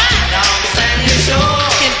 Everything's alright. Now on the sandy shore.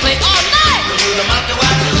 Can play all night. We'll do the monkey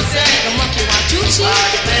what you say. The monkey what you say. Or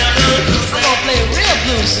you play a little blues. I'm gonna play a real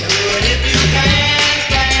blues. Do it if you can,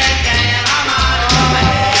 harmonica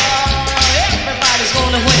man. Everybody's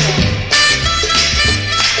gonna win.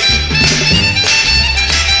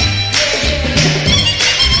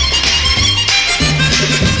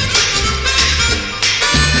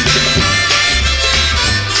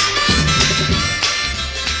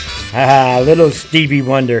 Little Stevie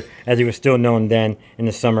Wonder, as he was still known then in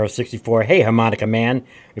the summer of '64. Hey, harmonica man.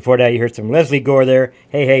 Before that, you heard some Leslie Gore there.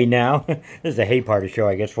 Hey now. This is a hey party show,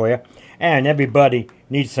 I guess, for you. And everybody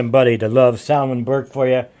needs somebody to love. Solomon Burke for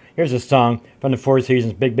you. Here's a song from the Four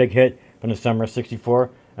Seasons big hit from the summer of '64,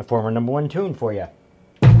 a former #1 tune for you.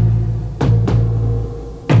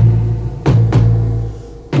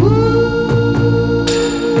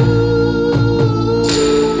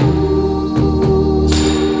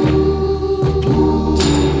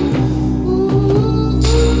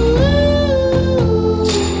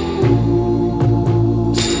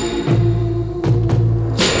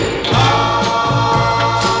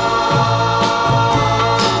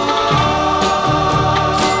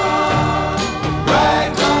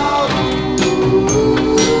 Ragtime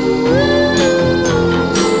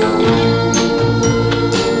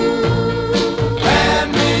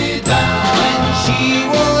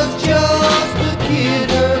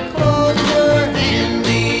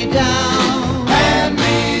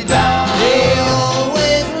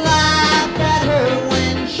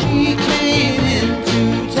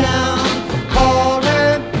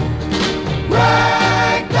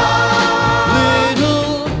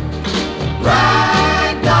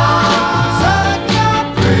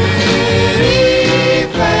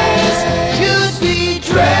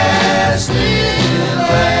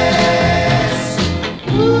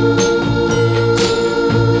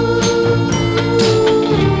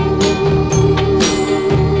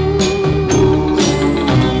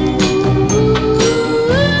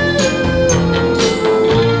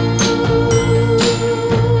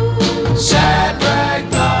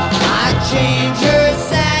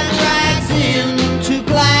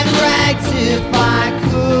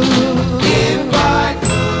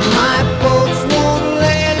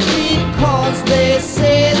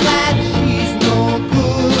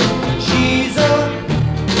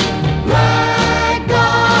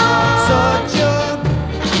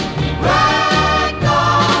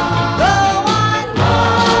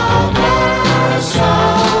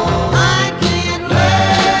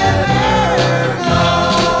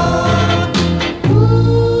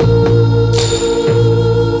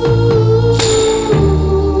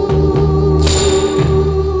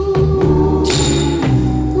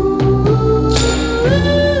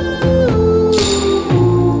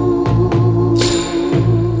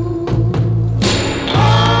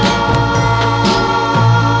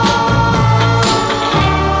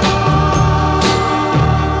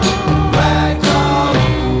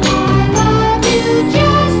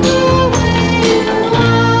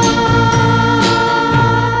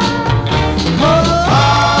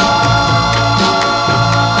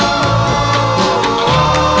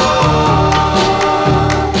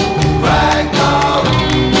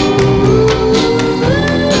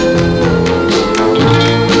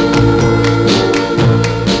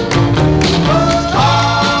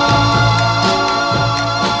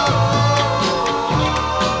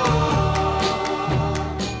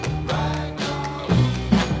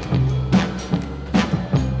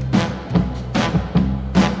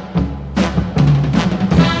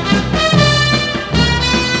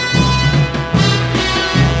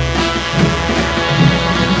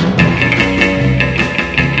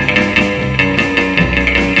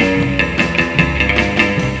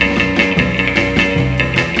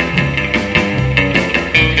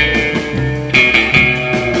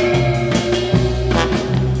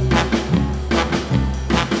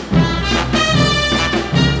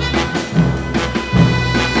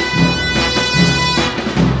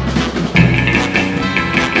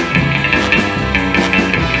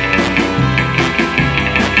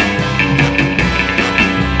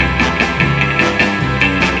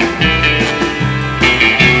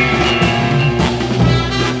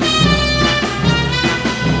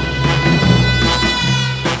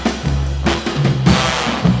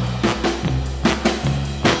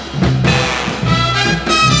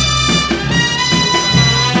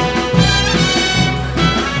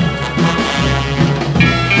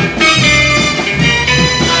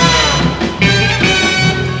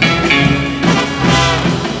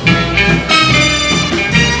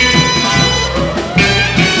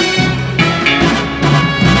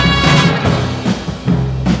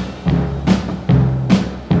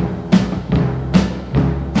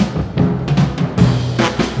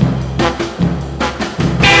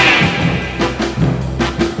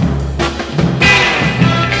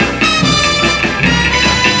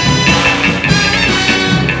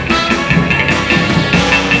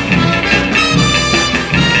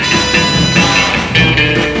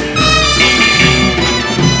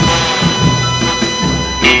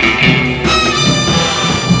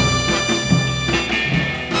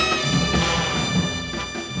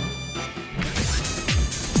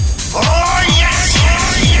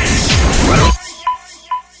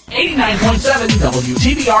 89.7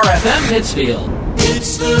 WTBR FM Pittsfield.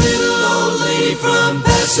 It's the little old lady from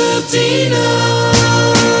Pasadena.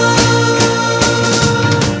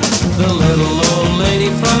 The little old lady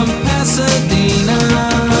from Pasadena.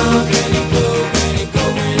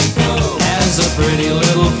 Has a pretty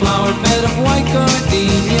little flower bed of white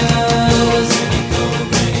gardenias.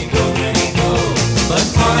 But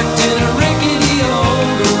parked in a rickety old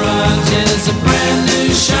garage is a brand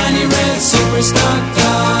new shiny red superstar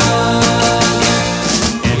car.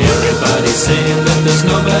 And everybody's saying that there's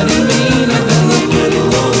nobody meaner than the little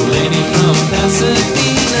old lady from Pasadena.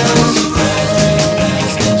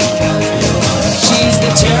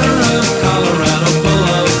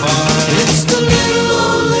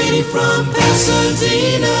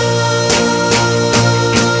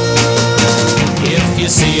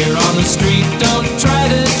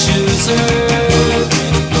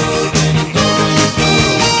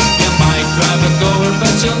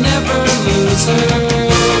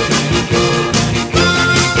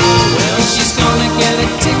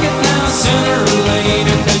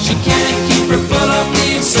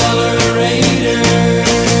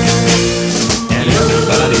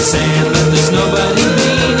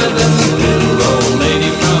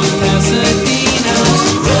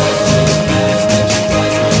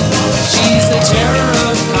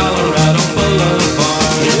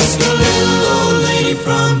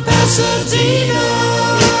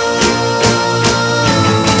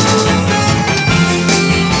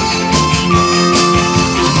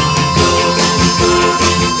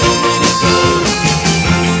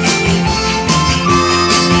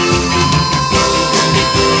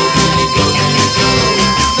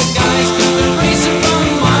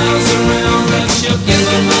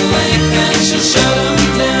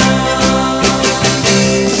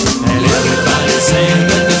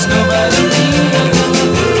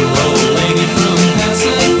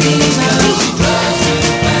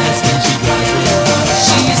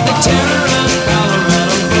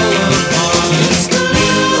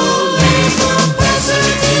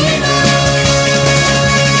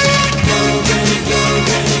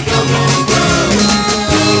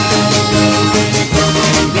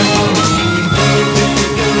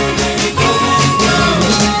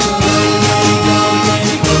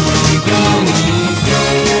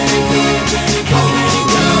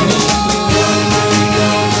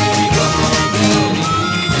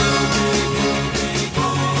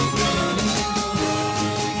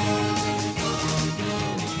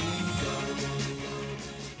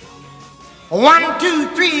 1, 2,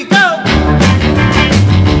 3, go!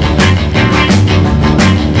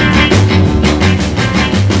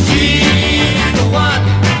 She's the one,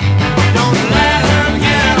 don't let her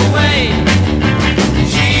get away.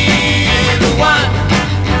 She's the one,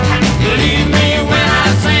 believe me when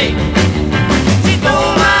I say she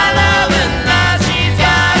stole my love and now she's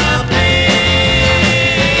gotta pay.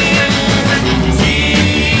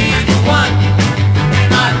 She's the one,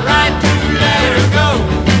 not right to let her go.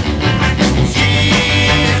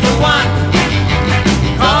 She's the one,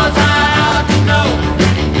 'cause I ought to know.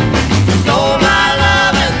 She stole my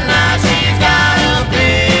love and now she's gotta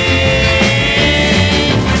pay.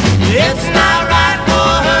 It's not right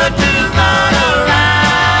for her to run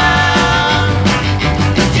around.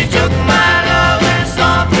 She took my love and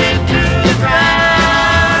stomped it to the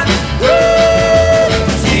ground. Woo!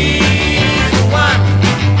 She's the one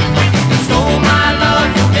who stole my love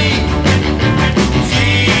from me.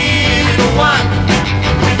 She's the one,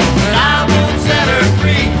 but I won't set her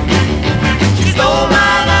free. She stole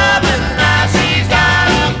my love and now she's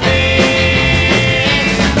gotta pay.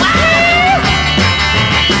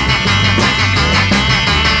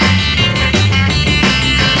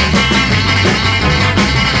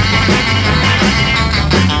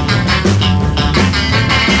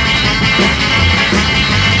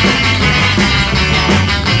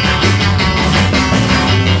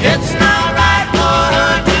 It's not right for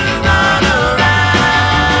her to run around.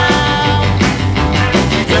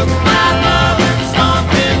 She took my love and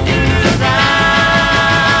stomped it to the ground.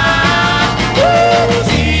 Woo!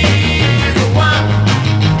 She's the one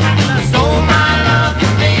that stole my love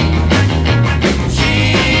from me.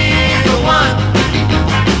 She's the one,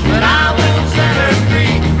 but I won't set her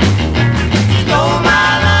free. She stole my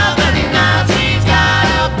love and now she's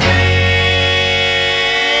gotta pay.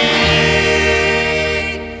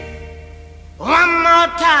 One more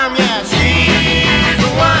time, yeah. She's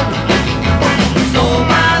the one who stole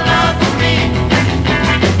my love from me.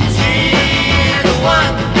 She's the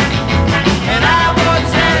one, and I won't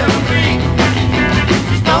set her free.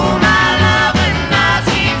 She stole my love and now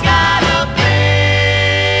she's gotta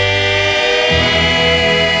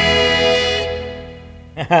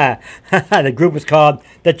pay. The group was called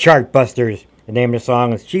the Chartbusters. The name of the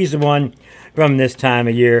song is She's the One, from this time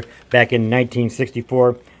of year back in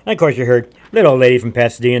 1964. And of course, you heard Little Old Lady from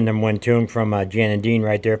Pasadena, #1 tune from Jan and Dean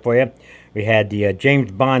right there for you. We had the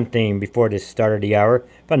James Bond theme before this started the hour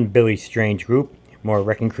from the Billy Strange Group. More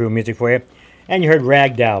Wrecking Crew music for you. And you heard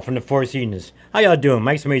Ragdoll from the Four Seasons. How y'all doing?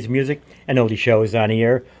 Mike's Amazing Music and Oldie Show is on the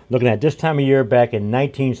air. Looking at this time of year back in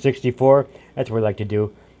 1964. That's what we like to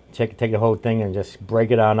do. Take the whole thing and just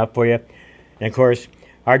break it on up for you. And of course,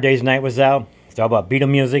 Hard Day's Night was out. It's all about Beatle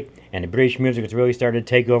music, and the British music has really started to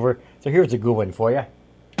take over. So here's a good one for you.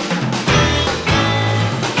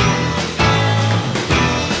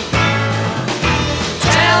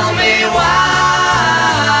 Tell me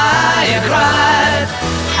why you cried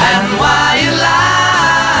and why you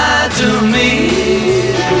lied to me.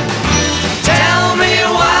 Tell me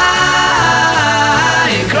why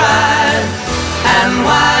you cried and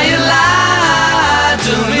why you lied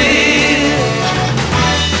to me.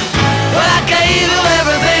 Well, I gave you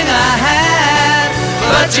everything I had,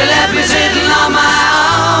 but you left me sitting on my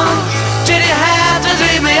own. Did you have to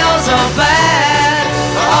treat me oh so bad?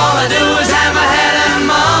 All I do is hang my head and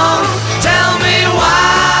moan. Tell me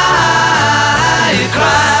why you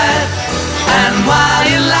cried and why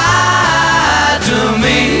you lied to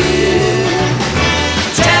me.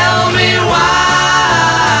 Tell me why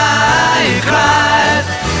you cried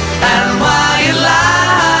and why you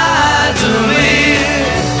lied to me.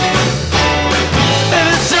 If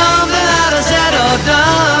it's something that I said or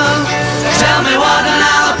done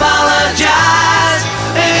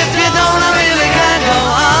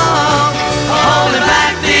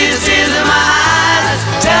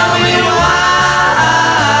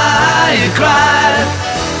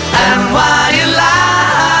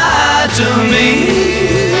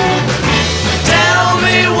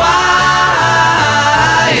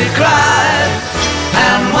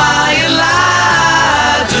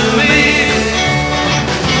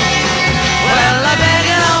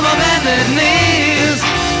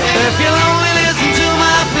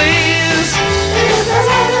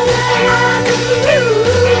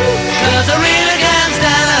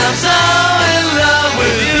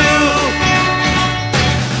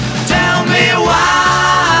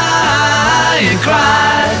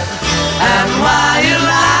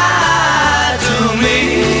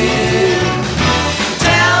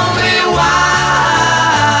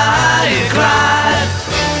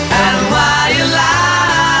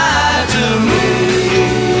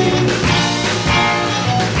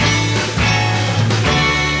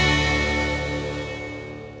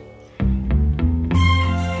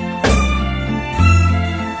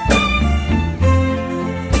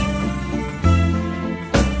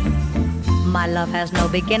love has no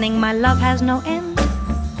beginning, my love has no end.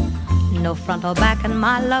 No front or back, and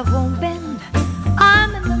my love won't bend.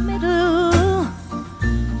 I'm in the middle,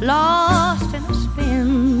 lost in a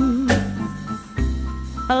spin,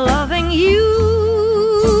 loving you.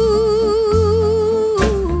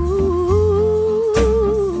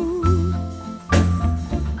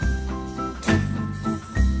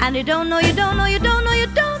 And you don't know, you don't know, you don't know, you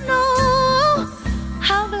don't know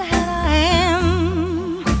how glad I am.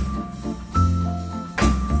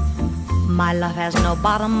 My love has no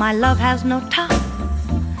bottom, my love has no top.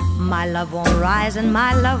 My love won't rise and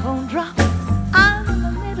my love won't drop. I'm in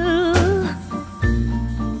the middle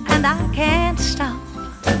and I can't stop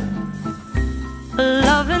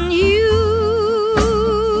loving you.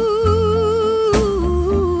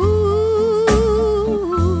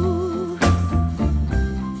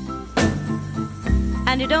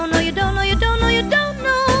 And you don't know, you don't know, you don't know, you don't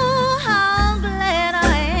know how glad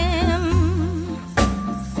I am.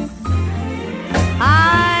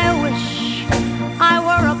 I wish I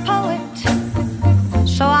were a poet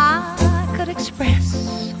so I could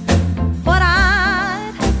express what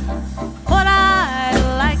I'd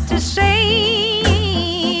like to say.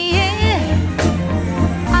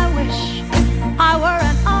 I wish I were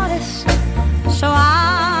an artist so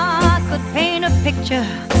I could paint a picture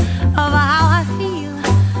of how I feel.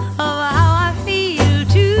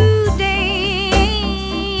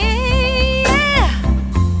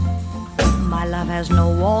 There's no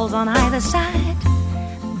walls on either side.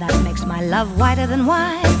 That makes my love whiter than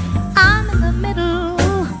wine. I'm in the middle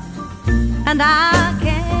and I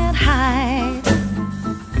can't hide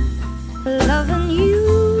loving you.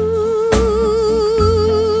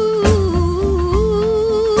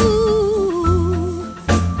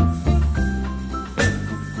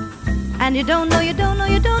 And you don't know, you don't know,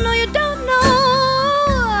 you don't know, you don't know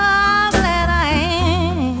how glad I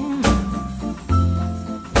am.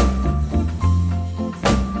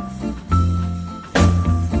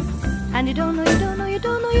 And you don't know, you don't know, you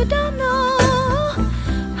don't know, you don't know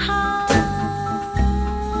how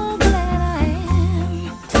glad I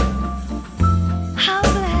am. How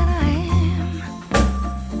glad I am.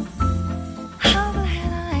 How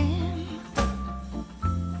glad I am.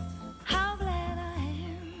 How glad I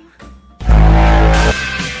am.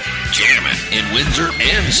 Jamming in Windsor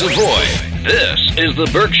and Savoy. This is the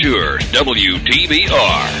Berkshire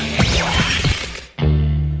WTBR.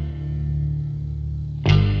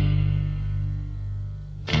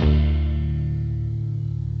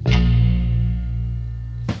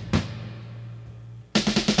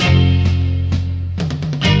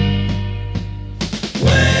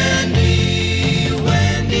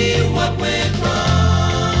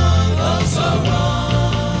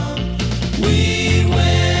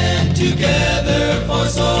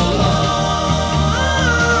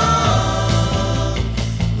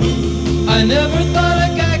 I never thought a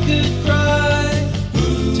guy could cry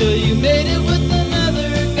till you made it with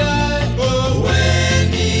another guy. But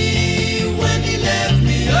when he left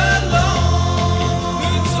me alone,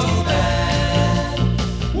 it's so bad.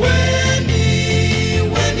 When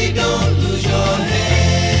he don't lose your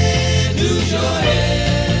head,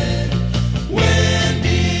 When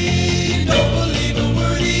he don't believe a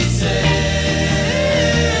word he said.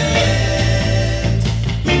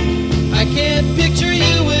 I can't picture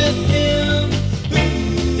you with him.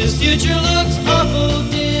 His future looks awful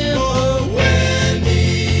dim. Oh, when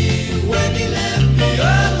he left me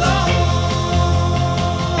alone,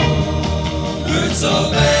 hurt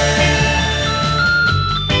so bad.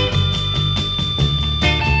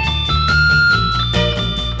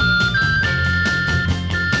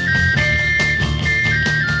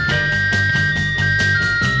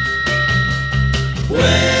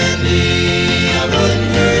 Wendy, I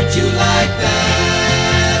wouldn't hurt you like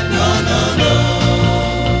that. No, no, no.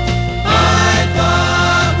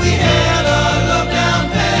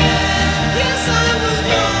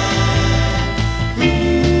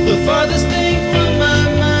 Farthest thing from my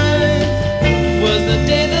mind was the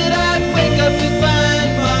day that I'd wake up to find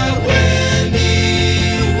my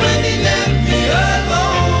Wendy left me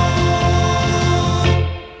alone.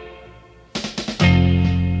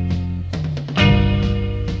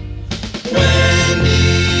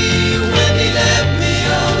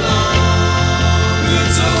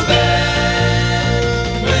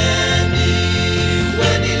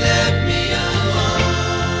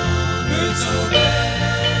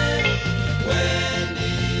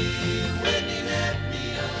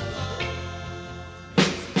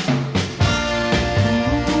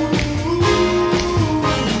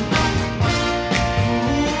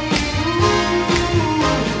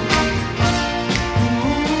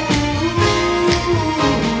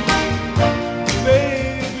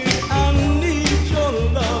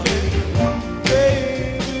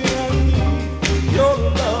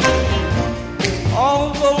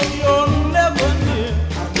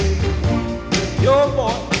 her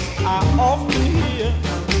voice I often hear.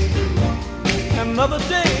 Another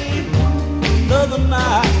day, another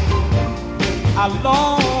night, I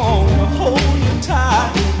long to hold you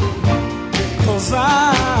tight, 'cause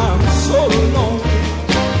I'm so alone.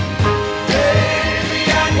 Baby,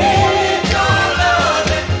 I need your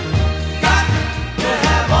loving, got to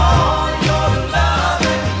have all your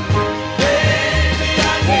loving. Baby,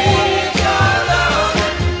 I need your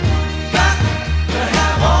loving, got to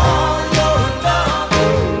have all your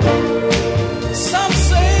loving. Some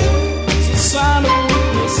say it's a sign of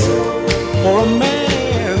weakness for a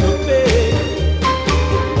man to beg.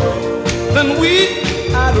 Then weak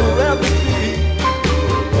I'd rather be,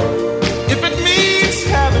 if it means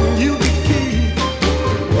having you to keep.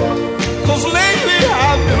 'Cause lately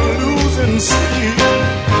I've been losing sleep.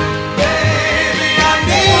 Baby, I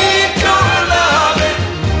need your loving,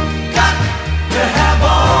 got to have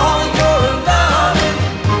all your loving.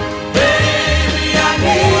 Baby, I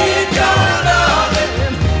need your loving,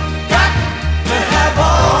 got to have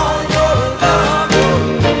all your loving.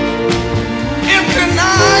 Empty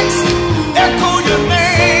nights echo your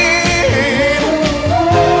name.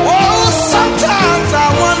 Oh, sometimes I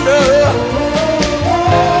wonder,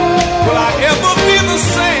 will I ever be the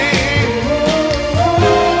same?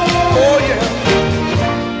 Oh yeah,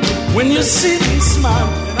 when you see me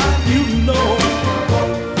smiling, you know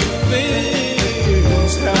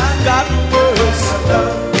things have gotten worse.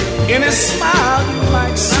 Any smile you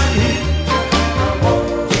might see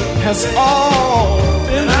has all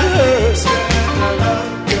been rehearsed.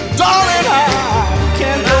 Darling, I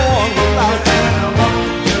can't go on without you.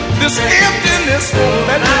 This emptiness won't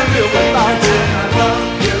let me live without you.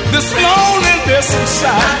 This loneliness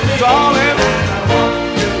inside, darling,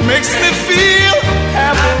 makes me feel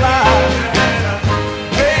half alive.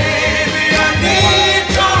 Baby, I need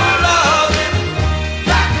your loving,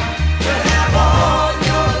 got to have all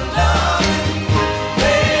your loving.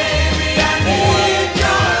 Baby, I need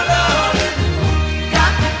your loving,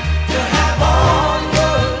 got to have all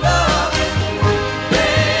your loving.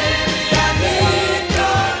 Baby, I need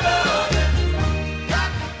your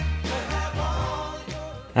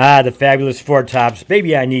loving. The fabulous Four Tops,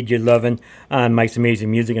 Baby I Need Your Lovin' on Mike's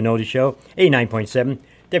Amazing Music and Oldie Show, 89.7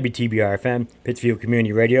 WTBR FM, Pittsfield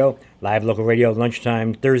Community Radio, live local radio,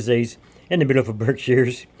 lunchtime, Thursdays, in the beautiful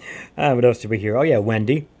Berkshires. What else do we hear? Oh yeah,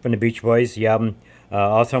 Wendy from the Beach Boys, the album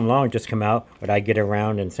All Summer Long just come out, but I Get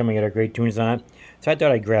Around, and some of the other great tunes on it. So I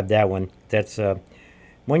thought I'd grab that one. That's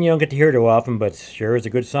one you don't get to hear too often, but sure is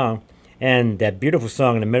a good song. And that beautiful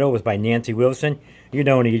song in the middle was by Nancy Wilson. You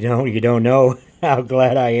don't know how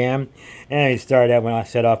glad I am. And I started out when I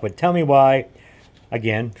set off with Tell Me Why,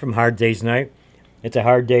 again, from Hard Day's Night. It's a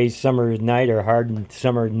hard day summer night, or hard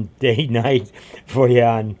summer day night for you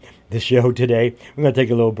on the show today. We're going to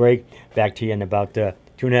take a little break. Back to you in about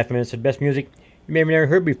 2.5 minutes of the best music you may have never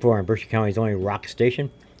heard before on Berkshire County's only rock station,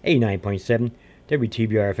 89.7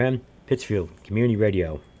 WTBR FM, Pittsfield Community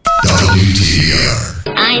Radio.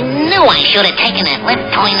 WTBR. I knew I should have taken that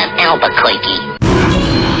left turn at Albuquerque.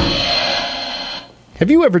 Have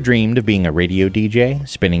you ever dreamed of being a radio DJ,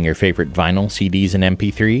 spinning your favorite vinyl, CDs, and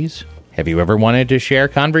MP3s? Have you ever wanted to share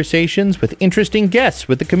conversations with interesting guests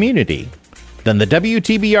with the community? Then the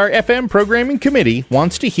WTBR FM Programming Committee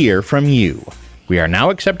wants to hear from you. We are now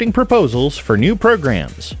accepting proposals for new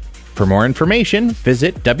programs. For more information,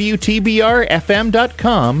 visit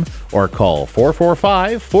WTBRFM.com or call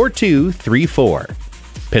 445-4234.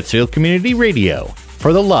 Pittsfield Community Radio,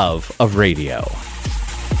 for the love of radio.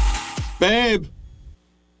 Babe!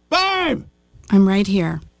 Babe! I'm right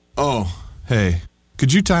here. Oh, hey.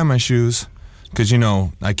 Could you tie my shoes? Because,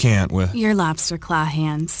 I can't with... Your lobster claw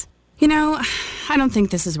hands. I don't think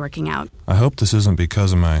this is working out. I hope this isn't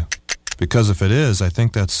because of my... Because if it is, I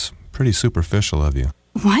think that's pretty superficial of you.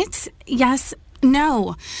 What? Yes.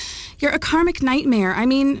 No. You're a karmic nightmare. I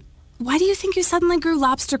mean, why do you think you suddenly grew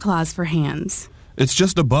lobster claws for hands? It's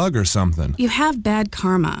just a bug or something. You have bad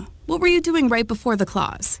karma. What were you doing right before the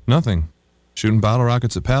claws? Nothing. Shooting bottle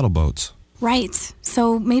rockets at paddle boats. Right.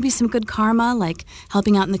 So maybe some good karma, like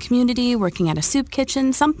helping out in the community, working at a soup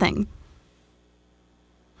kitchen, something.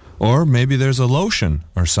 Or maybe there's a lotion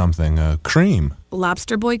or something, a cream.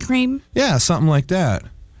 Lobster boy cream? Yeah, something like that.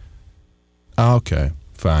 Okay,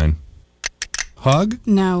 fine. Hug?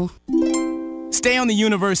 No. Stay on the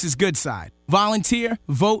universe's good side. Volunteer,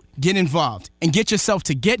 vote, get involved, and get yourself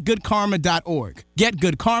to getgoodkarma.org.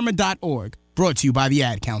 Getgoodkarma.org. Brought to you by the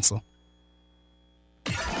Ad Council.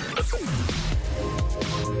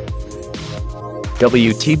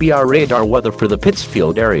 WTBR radar weather for the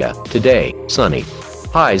Pittsfield area. Today, sunny.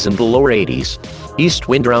 Highs in the lower 80s. East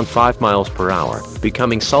wind around 5 miles per hour,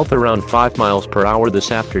 becoming south around 5 miles per hour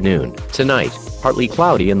this afternoon. Tonight, partly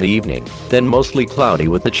cloudy in the evening, then mostly cloudy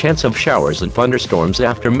with a chance of showers and thunderstorms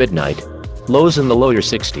after midnight. Lows in the lower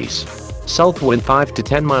 60s. South wind 5 to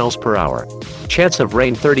 10 miles per hour. Chance of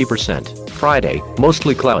rain 30%. Friday,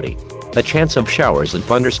 mostly cloudy. A chance of showers and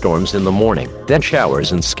thunderstorms in the morning, then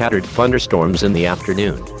showers and scattered thunderstorms in the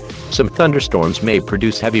afternoon. Some thunderstorms may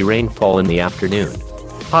produce heavy rainfall in the afternoon.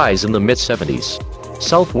 Highs in the mid-70s.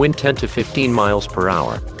 South wind 10 to 15 miles per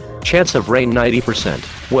hour. Chance of rain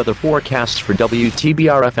 90%. Weather forecasts for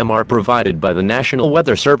WTBR FM are provided by the National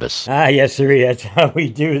Weather Service. Yes, sir. That's how we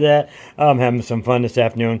do that. I'm having some fun this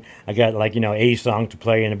afternoon. I got a song to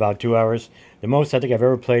play in about 2 hours. The most I think I've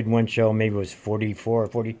ever played in one show maybe was 44 or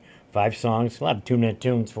 45 songs. A lot of 2-minute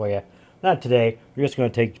tunes for you. Not today. We're just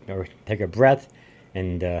going to take a breath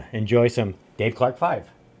and enjoy some Dave Clark 5.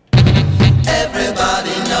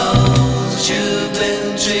 Everybody knows you've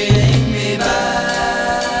been treating me bad.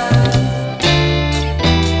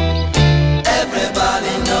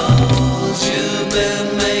 Everybody knows you've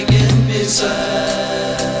been making me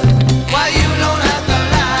sad. Why you don't have to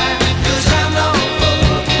lie, 'cause I'm no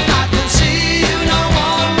fool. I can see you don't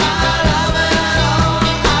want my love at all.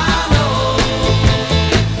 I know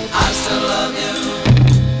I still love you.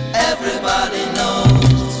 Everybody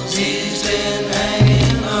knows he's been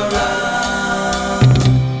hanging around.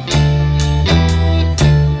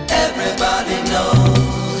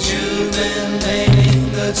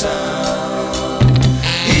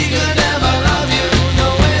 He could never love you the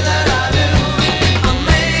way that I do. Or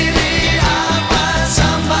maybe I'll find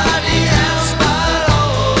somebody else, but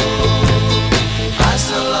I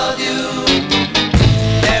still love you.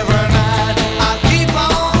 Every night I keep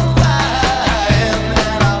on crying,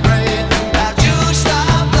 and I pray that you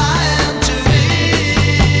stop lying to me.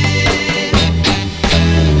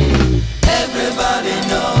 Everybody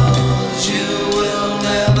knows you will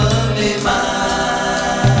never be mine.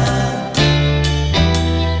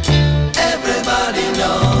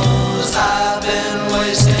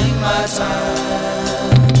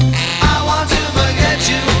 I want to forget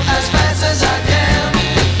you as fast as I can,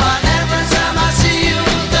 but every time I see you,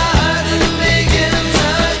 the hurting begins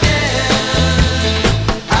again.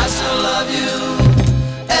 I still love you.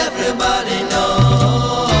 Everybody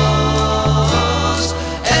knows.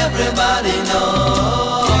 Everybody knows.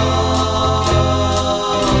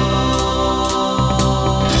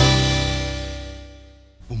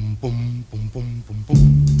 Boom, boom, boom, boom, boom, boom.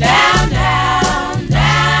 Down, down,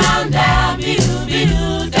 down, down, view,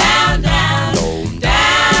 view, down, down,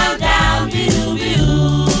 down, down, view,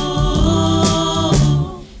 view.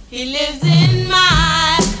 He lives in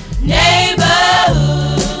my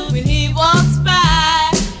neighborhood. When he walks by,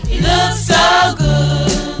 he looks so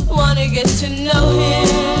good. Wanna get to know him.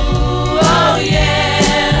 Oh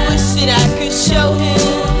yeah. Wish that I could show him.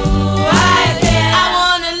 I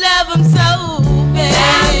wanna love him so bad.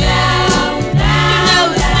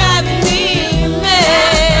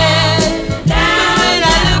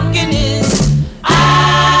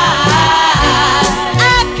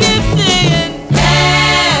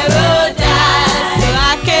 Paradise.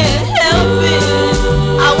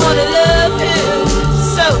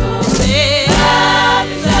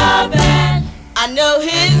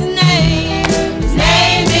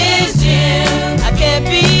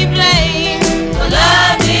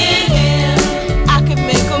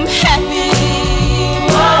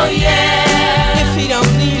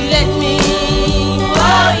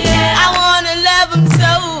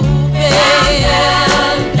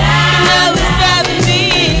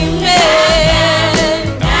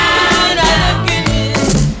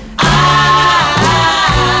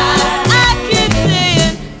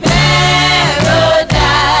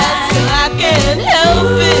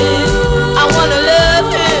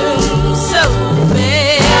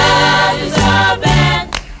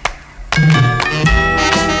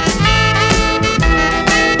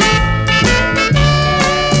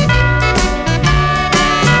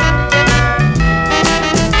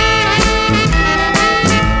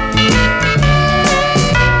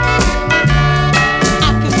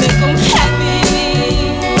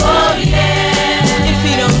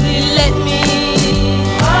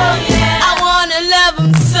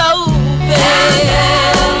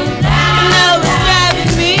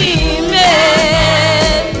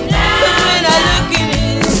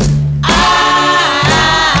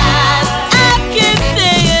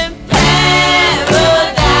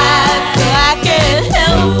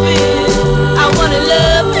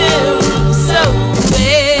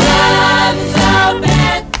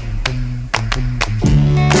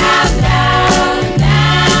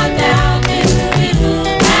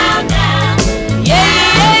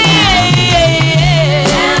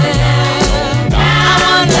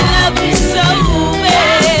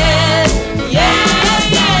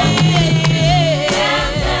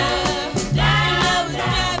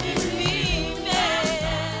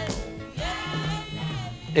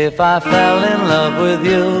 If I fell in love with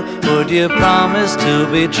you, would you promise to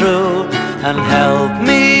be true and help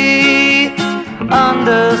me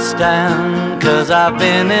understand? 'Cause I've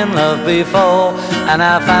been in love before, and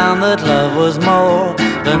I found that love was more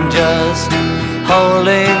than just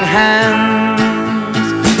holding hands.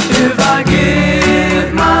 If I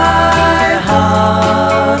give my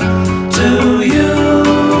heart to you,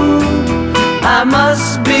 I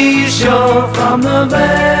must be sure from the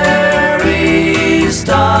very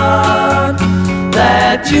start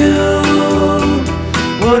that you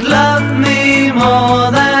would love me more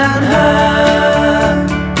than her.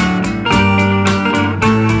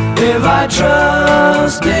 If I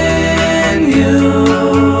trust in you,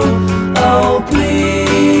 oh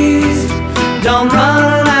please don't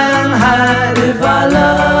run and hide. If I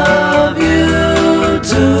love you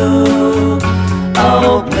too,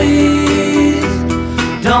 oh please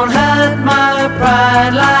don't hurt my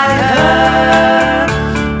pride like her.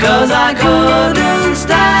 'Cause I couldn't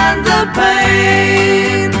stand the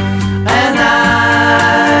pain, and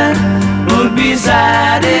I would be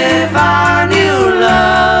sad if I knew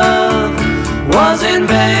love was in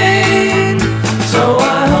vain. So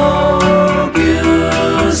I hope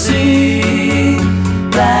you see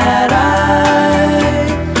that I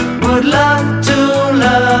would love to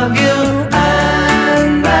love you,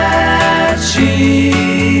 and that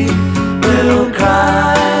she will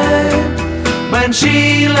cry when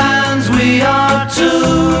she learns we are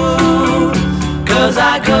two. 'Cause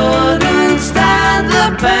I couldn't stand the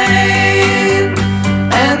pain,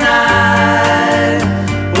 and I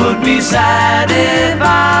would be sad if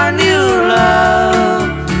I knew love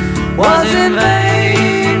was in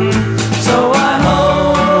vain. So I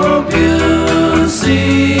hope you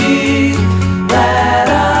see that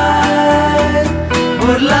I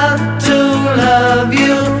would love to love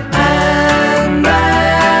you, and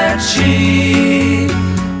that she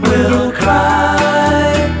will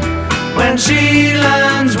cry when she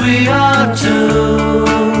learns we are two.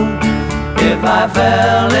 If I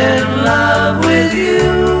fell in love with you.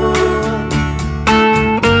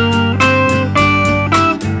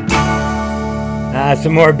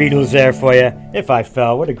 Some more Beatles there for you. If I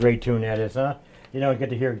Fell. What a great tune that is, huh? You don't get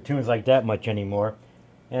to hear tunes like that much anymore.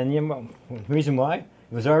 And you know, the reason why?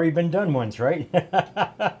 It was already been done once, right?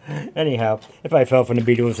 Anyhow, If I Fell from the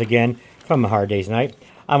Beatles again, from A Hard Day's Night.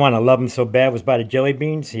 I Want to Love 'Em So Bad was by the Jelly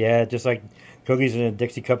Beans. Yeah, just like Cookies and the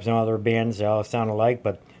Dixie Cups and all their bands. They all sound alike,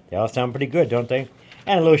 but they all sound pretty good, don't they?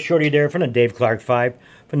 And a little shorty there from the Dave Clark 5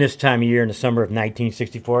 from this time of year in the summer of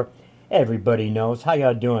 1964. Everybody knows. How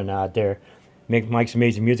y'all doing out there? Mike's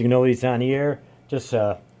Amazing Music and Oldies on the air. Just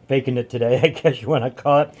faking it today, I guess you want to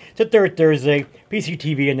call it. It's a third Thursday,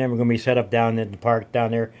 PCTV, and then we're going to be set up down in the park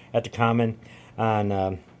down there at the Common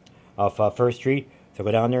on off First Street. So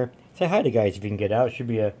go down there, say hi to guys if you can get out. Should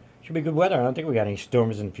be good weather. I don't think we got any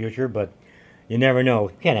storms in the future, but you never know.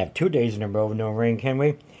 We can't have 2 days in a row with no rain, can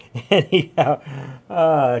we? Anyhow,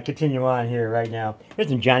 continue on here right now. Here's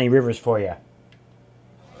some Johnny Rivers for you.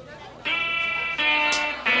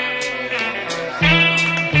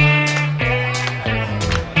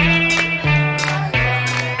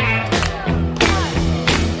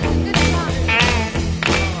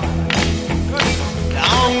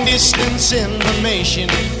 Distance information,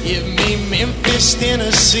 give me Memphis,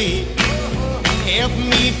 Tennessee. Help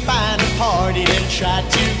me find a party that tried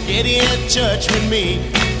to get in touch with me.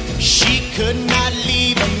 She could not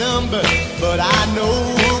leave a number, but I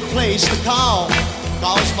know a place to call.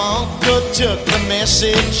 'Cause my uncle took the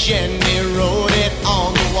message and he wrote it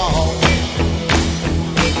on the wall.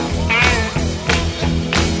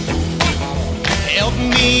 Help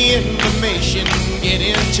me information, get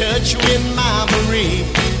in touch with my Marie.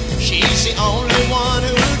 She's the only one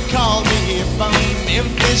who'd call me here from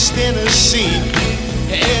Memphis, Tennessee.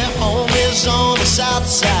 Her home is on the south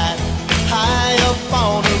side, high up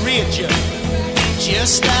on a ridge,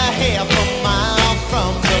 just a half a mile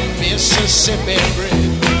from the Mississippi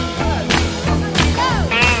Bridge.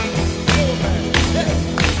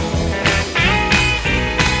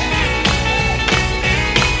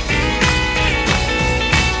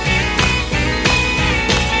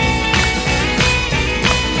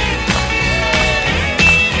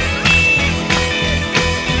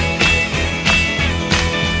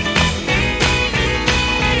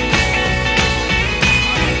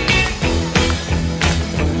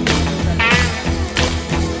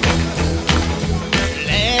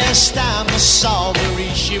 Last time I saw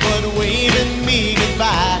Marie, she was waving me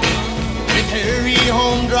goodbye. With her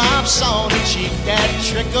home drops on her cheek that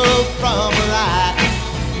trickled from her eye.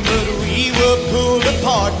 But we were pulled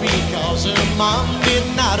apart because her mom did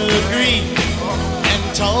not agree,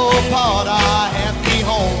 and tore apart our happy me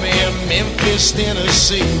home in Memphis,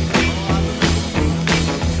 Tennessee.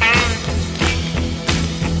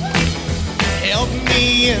 Help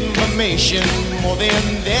me information, more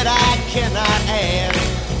than that I cannot add.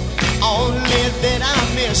 Only that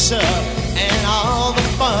I miss her and all the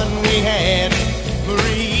fun we had.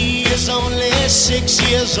 Marie is only 6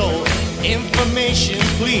 years old. Information,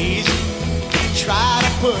 please. Try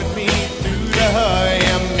to put me through to her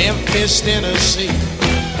in Memphis, Tennessee.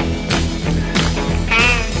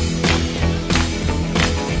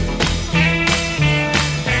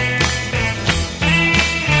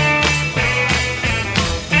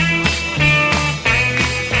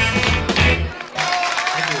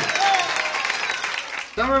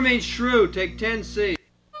 Summer means shrew. Take 10C.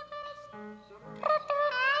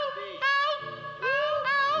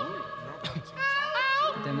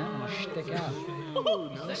 Then that one will stick out.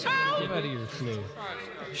 Get out of your flu.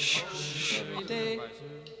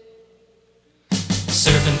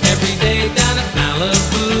 Surfing every day down at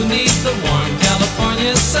Malibu, neath the warm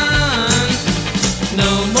California sun.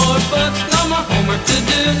 No more books, no more homework to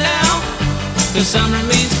do now. 'Cause summer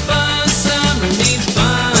means fun, summer means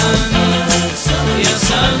fun. Yeah,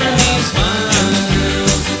 summer means fun.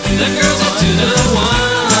 The girls are 2 to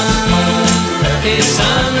 1. Hey,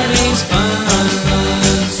 summer means fun.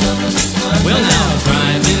 Well, now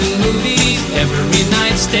driving movies every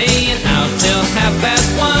night, staying out till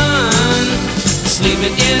 1:30.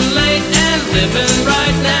 Sleeping in late and living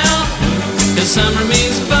right now. 'Cause summer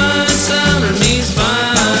means fun, summer means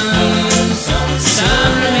fun.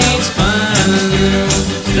 Summer means fun.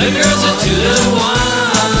 The girls are 2 to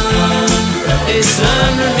 1. Hey,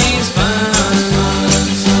 summer means fun.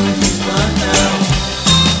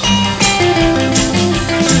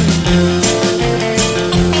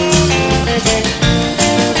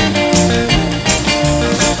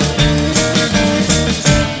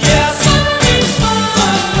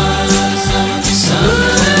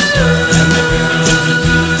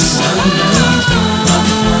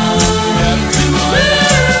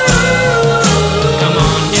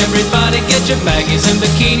 Get your baggies and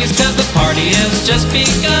bikinis, 'cause the party has just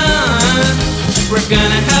begun. We're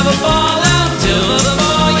gonna have a ball out till the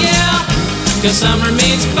fall, yeah. 'Cause summer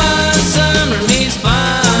means fun, summer means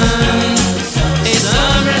fun. Hey,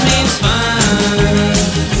 summer means fun.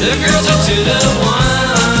 The girls are 2 to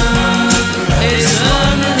 1. Hey,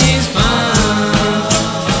 summer means fun.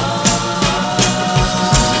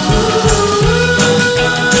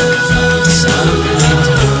 Summer means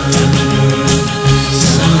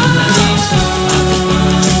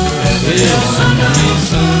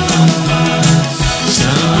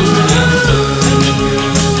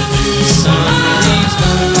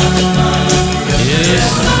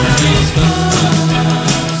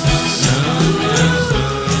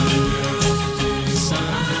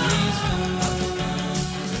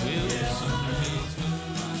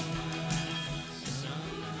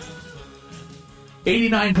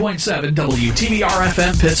 .7 WTBR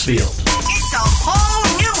FM Pittsfield. It's a whole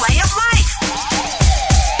new way of life.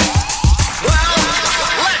 Well,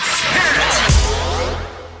 let's hear it.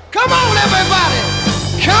 Come on, everybody.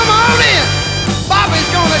 Come on in. Bobby's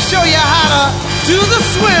gonna show you how to do the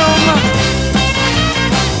swim.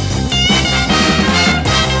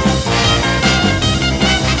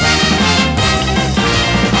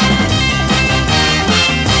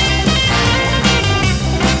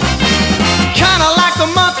 Kinda like the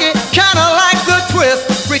monkey, kinda like the twist.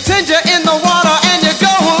 Pretend you're in the water and you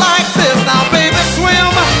go like this. Now, baby,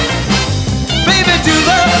 swim. Baby, do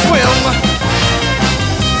the swim.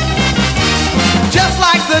 Just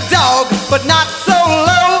like the dog, but not so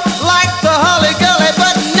low. Like the Hully Gully,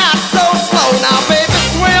 but not so slow. Now, baby,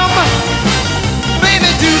 swim. Baby,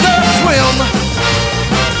 do the swim.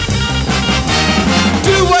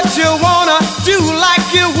 Do what you wanna, do like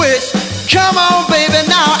you wish. Come on, baby,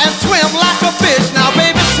 now and swim like a fish. Now,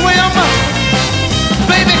 baby, swim.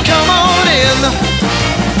 Baby, come on in.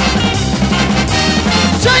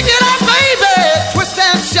 Shake it up, baby. Twist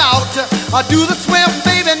and shout. Do the swim,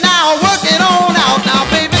 baby, now work it on out. Now,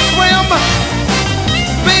 baby, swim.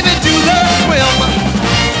 Baby, do the swim.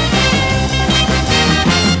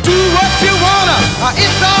 Do what you wanna.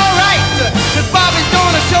 It's alright. 'Cause Bobby's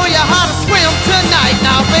gonna show you how to swim tonight.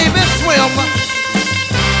 Now, baby, swim.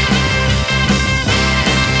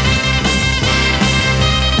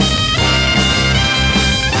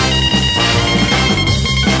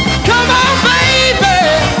 Come on, baby.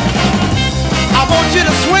 I want you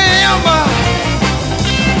to swim.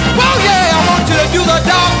 Well, yeah, I want you to do the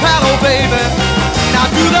dog paddle, baby. Now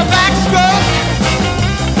do the backstroke.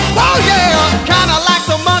 Oh, yeah, kinda like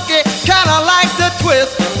the monkey, kinda like the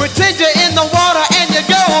twist. Pretend you're in the water and you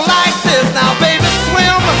go like this. Now, baby, swim.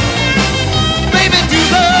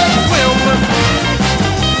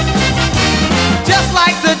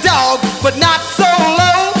 but not so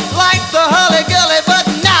low. Like the Hully Gully, but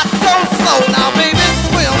not so slow. Now, baby,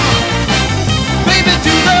 swim. Baby,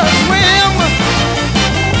 do the swim.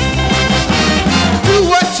 Do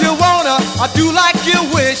what you wanna, or do like you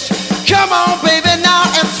wish. Come on, baby, now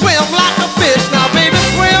and swim like a fish. Now, baby,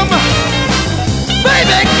 swim.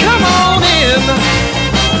 Baby, come on in.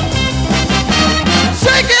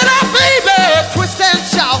 Shake it up, baby, twist and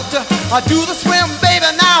shout. I do the swim, baby,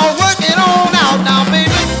 now work it on out. Now,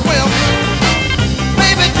 baby, swim.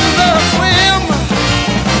 Baby, do the swim.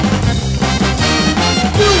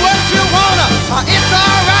 Do what you wanna, it's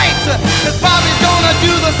alright. 'Cause Bobby's gonna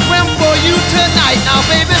do the swim for you tonight. Now,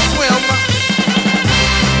 baby, swim.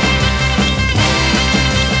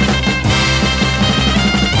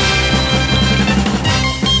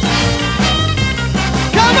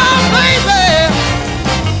 Come on, baby.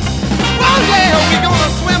 Oh yeah, we're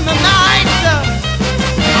gonna swim tonight.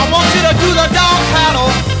 I want you to do the dog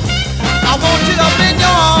paddle. I want you to bend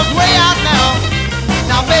your arms way out now.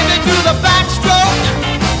 Now, baby, do the backstroke.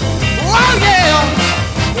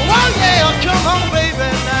 Oh yeah, come on, baby,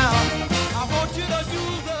 now. I want you to do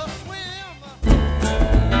the swim.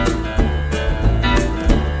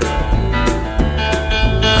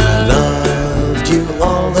 I loved you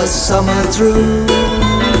all the summer through.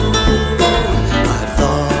 I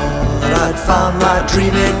thought I'd found my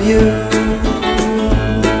dream in you.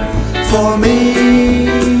 For me,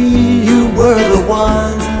 you were the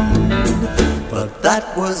one. But that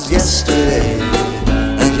was yesterday,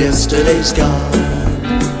 and yesterday's gone.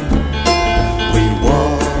 We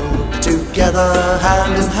walked together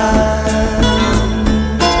hand in hand,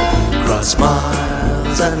 across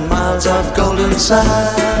miles and miles of golden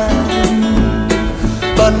sand.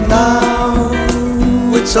 But now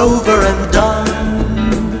it's over and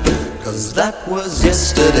done, 'cause that was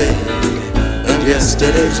yesterday, and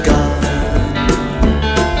yesterday's gone.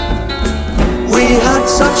 We had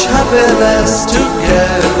such happiness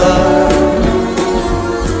together.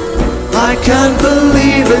 I can't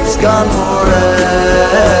believe it's gone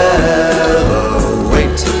forever.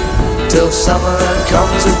 Wait till summer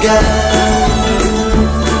comes again.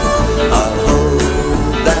 I hope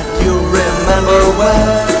that you remember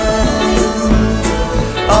when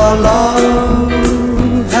our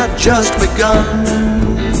love had just begun.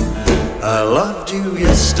 I loved you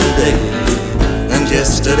yesterday, and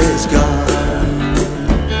yesterday's gone.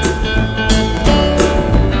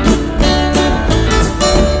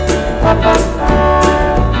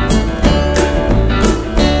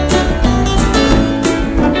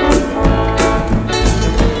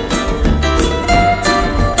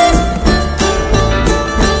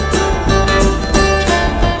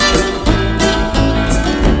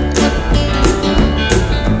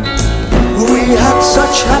 We had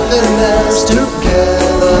such happiness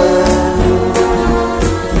together.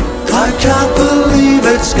 I can't believe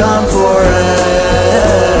it's gone forever.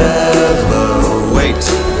 Wait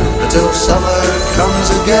till summer comes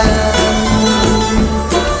again.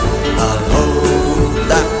 I hope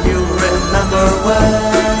that you remember when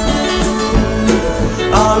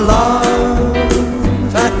our love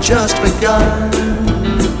had just begun.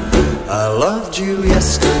 I loved you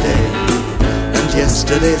yesterday, and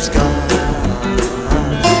yesterday's gone.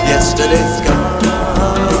 Yesterday's gone.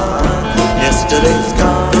 Yesterday's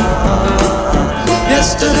gone.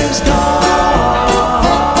 Yesterday's gone.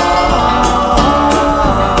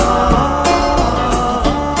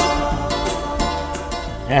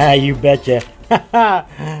 You betcha.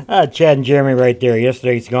 Chad and Jeremy right there.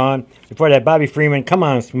 Yesterday's gone. Before that, Bobby Freeman, Come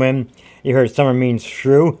On Swim. You heard Summer Means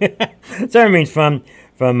Shrew. Summer Means Fun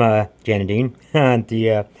from Janet Dean on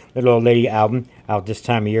the Little Old Lady album out this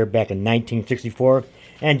time of year back in 1964.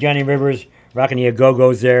 And Johnny Rivers rocking the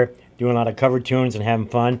Go-Go's there, doing a lot of cover tunes and having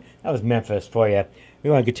fun. That was Memphis for you.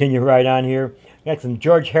 We want to continue right on here. Got some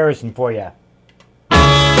George Harrison for you.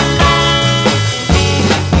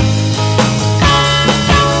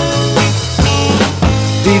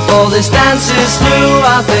 Before this dance is through,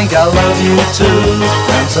 I think I love you too.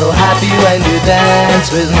 I'm so happy when you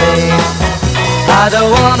dance with me. I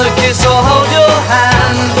don't wanna kiss or hold your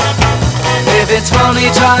hand. If it's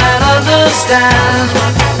funny, try and understand.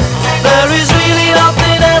 There is really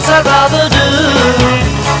nothing else I'd rather do,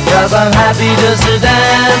 'cause I'm happy just to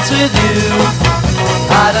dance with you.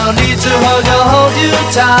 I don't need to hug or hold you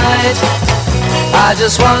tight. I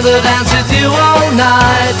just want to dance with you all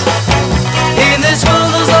night. In this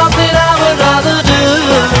world there's nothing I would rather do,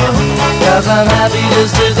 'cause I'm happy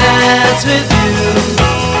just to dance with you.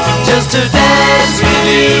 Just to dance with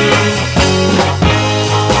you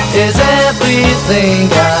is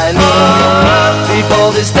everything I need.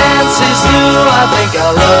 Before this dance is through, I think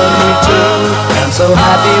I'll love you too. I'm so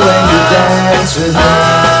happy when you dance with me.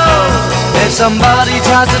 If somebody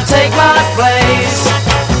tries to take my place,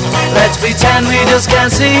 let's pretend we just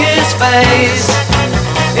can't see his face.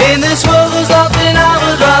 In this world there's nothing I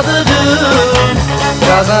would rather do,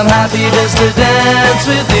 'cause I'm happy just to dance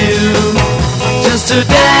with you. Just to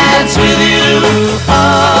dance with you,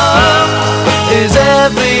 oh, is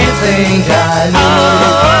everything I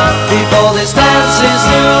need. Before this dance is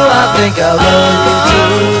through, I think I love you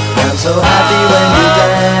too. I'm so happy when you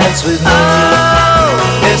dance with me.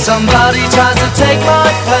 If somebody tries to take my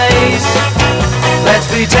place, let's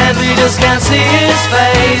pretend we just can't see his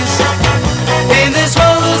face. In this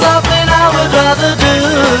world there's nothing I would rather do.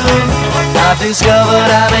 I've discovered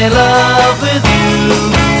I'm in love with you.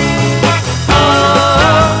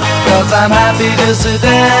 'Cause I'm happy just to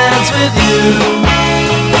dance with you.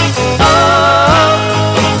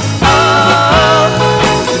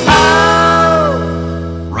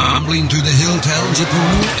 Rumbling through the hill towns of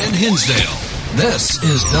Peru and Hinsdale, this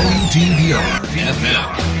is WTBR FM.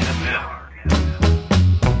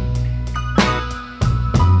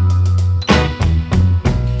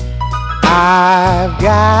 I've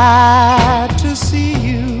got to see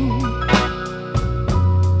you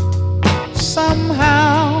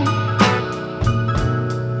somehow,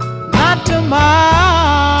 not tomorrow,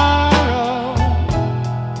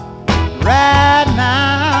 right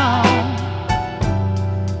now.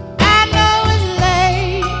 I know it's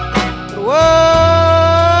late, but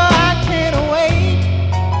whoa, I can't wait.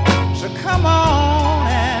 So come on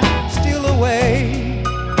and steal away,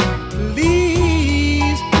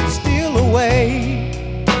 please steal away.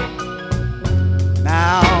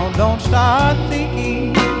 Now don't start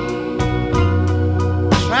thinking,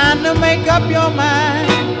 trying to make up your mind.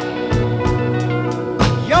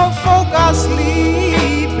 Your folk are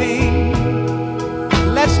sleeping.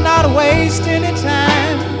 Let's not waste any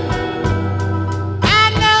time. I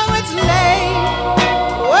know it's late.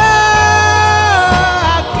 Whoa,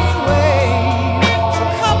 I can't wait. So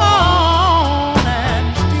come on and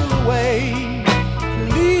steal away.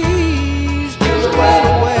 Please just steal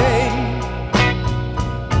away.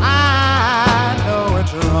 I know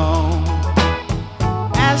it's wrong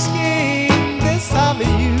asking this of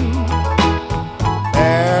you.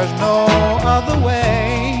 There's no other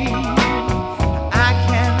way I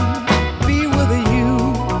can be with you.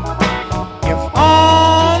 If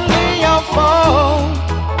only your folk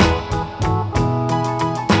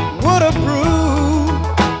would approve.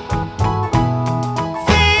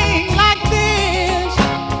 Things like this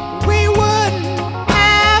we wouldn't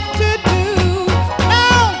have to do. No,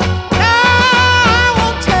 no, I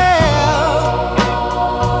won't tell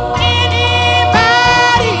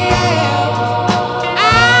anybody else.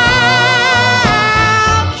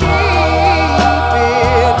 I'll keep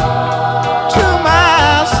it to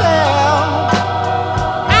myself.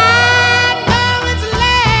 I know it's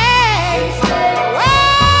late.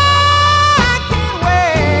 Well, I can't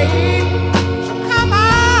wait. So come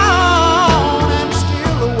on and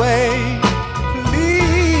steal away.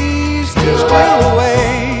 Please steal away.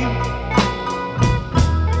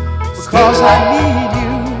 Because I need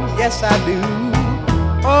you, yes I do.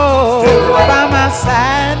 Oh, by my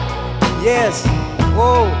side, yes.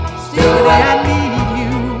 Oh, still I need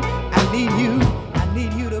you, I need you, I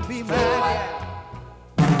need you to be my guy.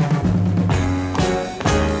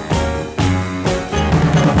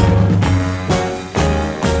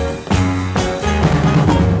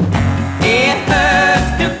 It hurts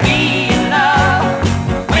to be in love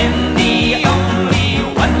when the only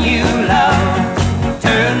one you love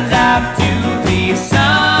turns out to be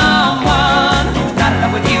someone who's not in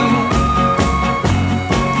love with you.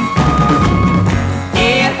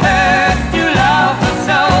 It hurts to love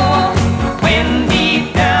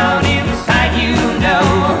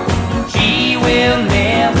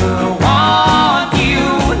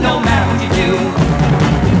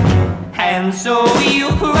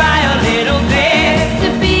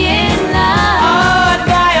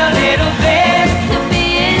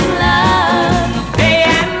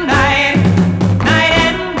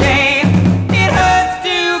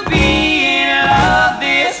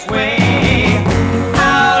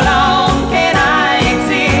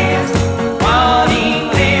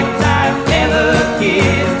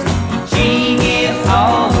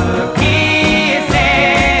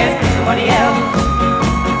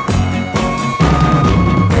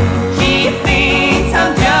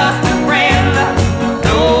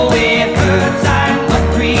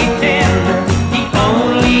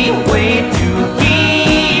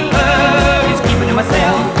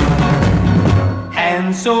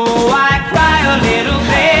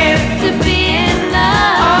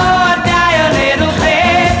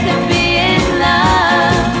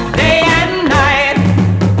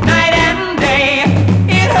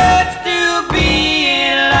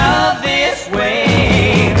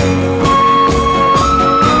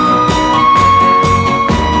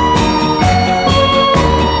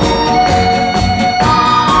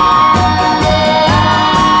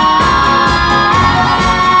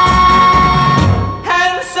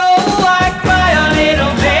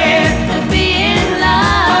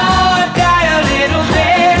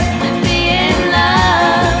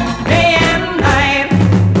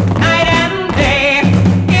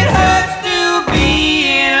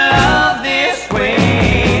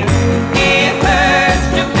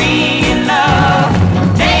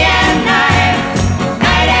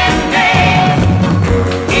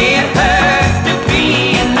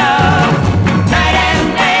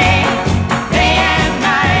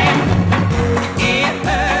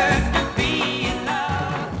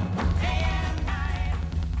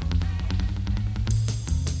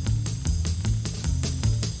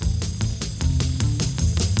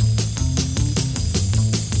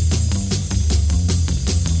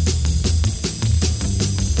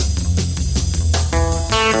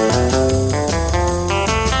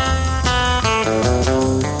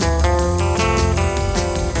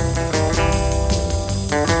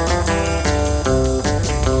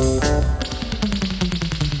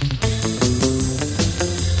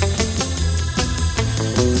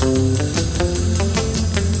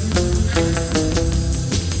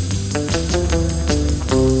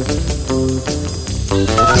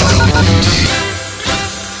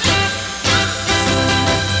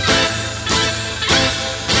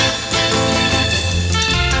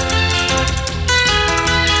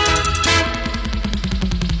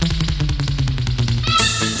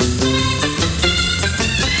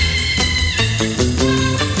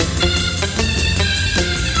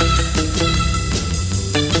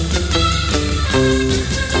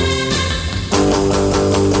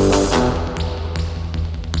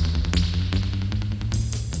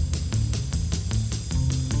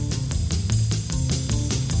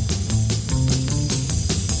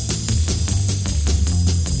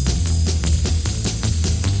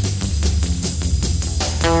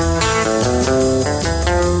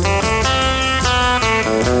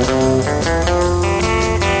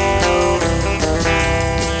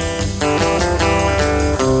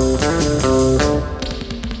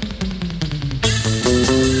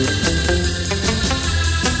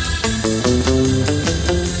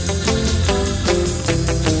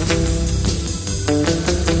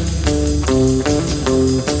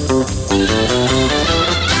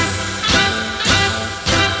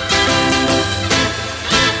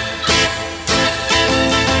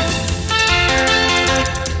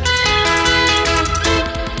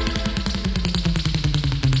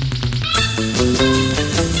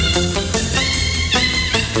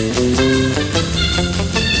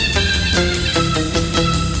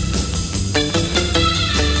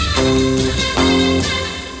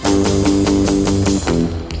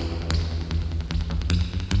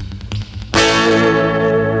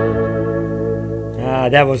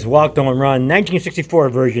That was Walk Don't Run, 1964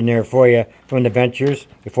 version there for you from the Ventures.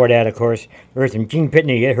 Before that, of course, we heard some Gene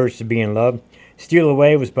Pitney, It Hurts to Be in Love. Steal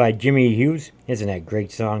Away was by Jimmy Hughes. Isn't that a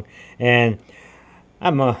great song? And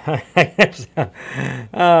and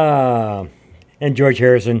George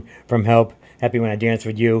Harrison from Help, Happy When I Dance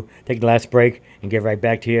With You. Take the last break and get right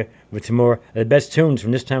back to you with some more of the best tunes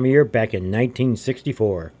from this time of year back in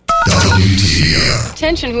 1964. WTBR.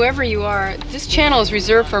 Attention, whoever you are, this channel is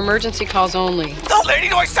reserved for emergency calls only. Oh, lady,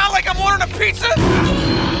 do I sound like I'm ordering a pizza?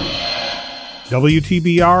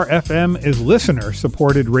 WTBR FM is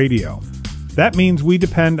listener-supported radio. That means we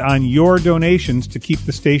depend on your donations to keep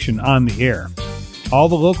the station on the air. All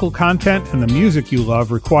the local content and the music you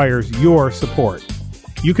love requires your support.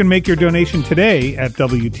 You can make your donation today at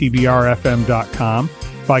WTBRFM.com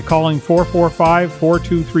by calling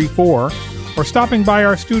 445-4234 or stopping by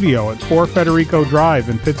our studio at 4 Federico Drive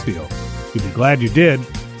in Pittsfield. You'll be glad you did.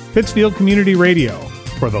 Pittsfield Community Radio,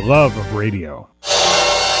 for the love of radio.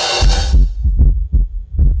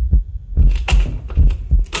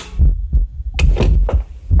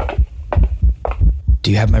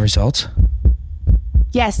 Do you have my results?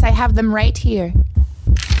 Yes, I have them right here.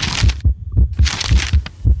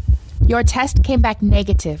 Your test came back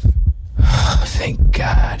negative. Oh, thank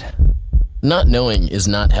God. Not knowing is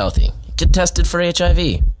not healthy. Get tested for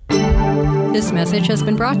HIV. This message has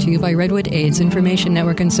been brought to you by Redwood AIDS Information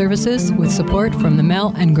Network and Services with support from the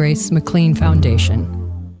Mel and Grace McLean Foundation.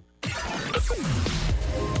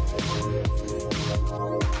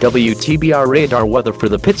 WTBR radar weather for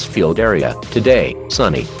the Pittsfield area. Today,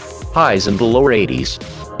 sunny. Highs in the lower 80s.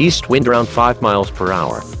 East wind around 5 miles per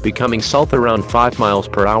hour, becoming south around 5 miles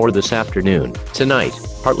per hour this afternoon. Tonight,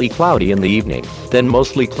 partly cloudy in the evening, then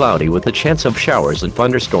mostly cloudy with a chance of showers and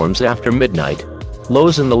thunderstorms after midnight.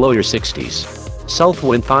 Lows in the lower 60s. South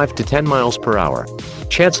wind 5 to 10 miles per hour.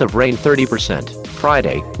 Chance of rain 30%.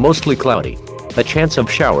 Friday, mostly cloudy. A chance of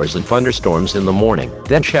showers and thunderstorms in the morning,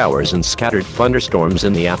 then showers and scattered thunderstorms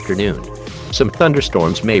in the afternoon. Some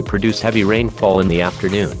thunderstorms may produce heavy rainfall in the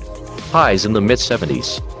afternoon. Highs in the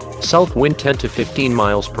mid-70s. South wind 10 to 15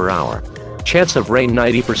 miles per hour. Chance of rain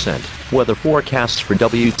 90%. Weather forecasts for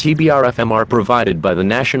WTBR FM are provided by the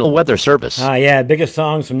National Weather Service. Yeah, biggest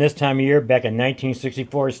songs from this time of year back in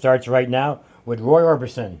 1964 starts right now with Roy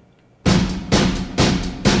Orbison.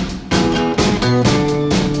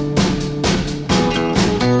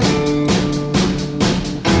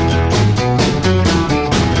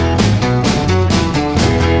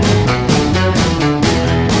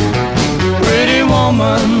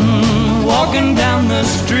 Walking down the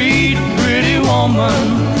street, pretty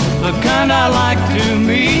woman, the kind I like to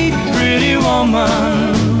meet, pretty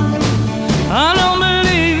woman. I don't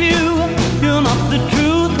believe you, you're not the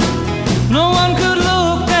truth. No one could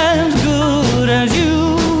look as good as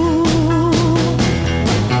you.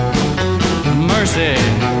 Mercy.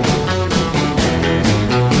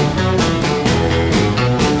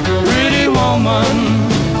 Pretty woman,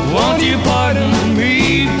 won't you pardon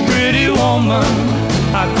me, pretty woman?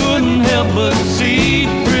 I couldn't help but see,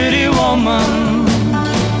 pretty woman,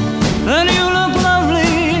 that you look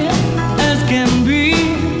lovely as can be.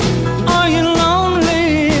 Are you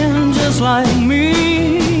lonely just like me?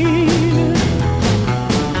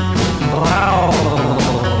 Wow.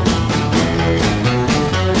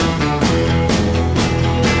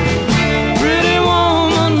 Pretty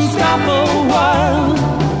woman, stop a while.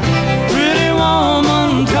 Pretty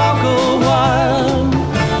woman, talk a while.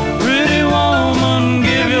 Pretty woman,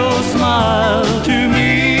 give your smile to me.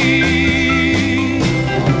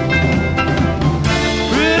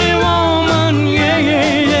 Pretty woman, yeah,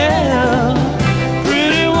 yeah, yeah.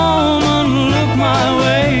 Pretty woman, look my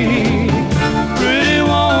way. Pretty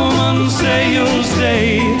woman, say you'll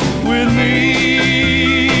stay with me.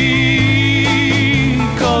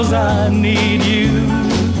 'Cause I need you,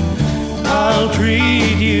 I'll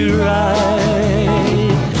treat you right.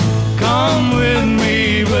 Come with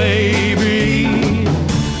me, baby,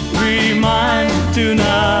 be mine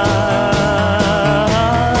tonight.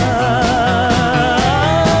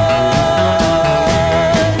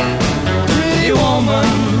 Pretty woman,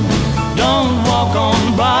 don't walk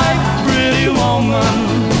on by. Pretty woman,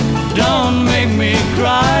 don't make me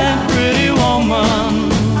cry. Pretty woman,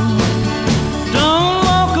 don't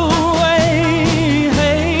walk away.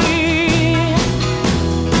 Hey,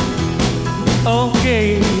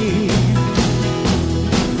 okay,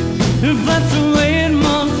 if that's the way it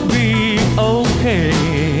must be, okay.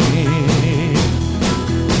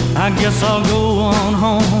 I guess I'll go on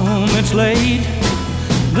home, it's late.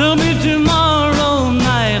 There'll be tomorrow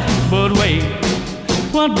night, but wait,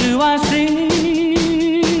 what do I see?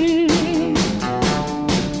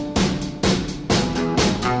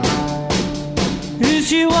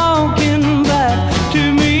 she walking back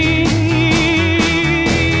to me?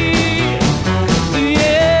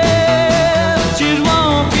 Yeah, she's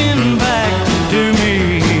walking back to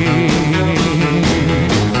me.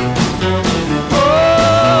 Oh,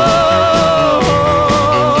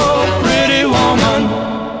 pretty woman.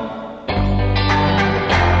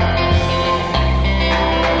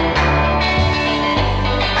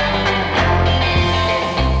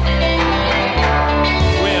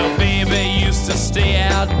 Well, baby used to stay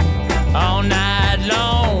out all night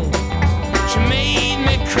long. She made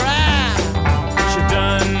me cry, she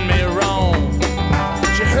done me wrong.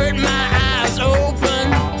 She hurt my eyes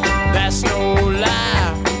open, that's no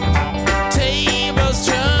lie. Tables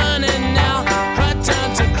turning now, her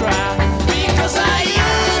turn to cry. Because I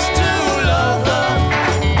used to love her,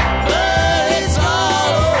 but it's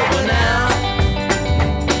all over now.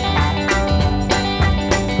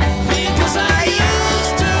 Because I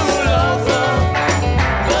used to love her,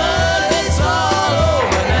 but it's all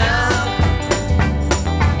over now.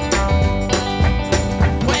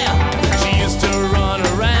 Well, she used to run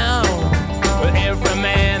around with every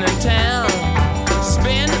man in town,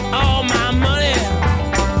 spend all my money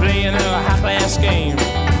playing her high-class game.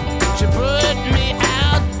 She put me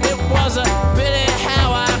out, it was a pity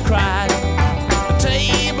how I cried. The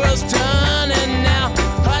tables turning now,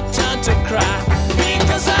 her turn to cry.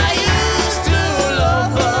 Because I used to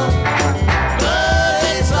love her, but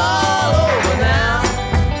it's all over now.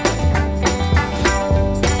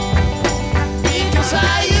 Because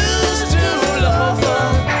I used to love her,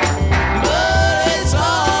 but it's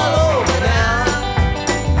all over now.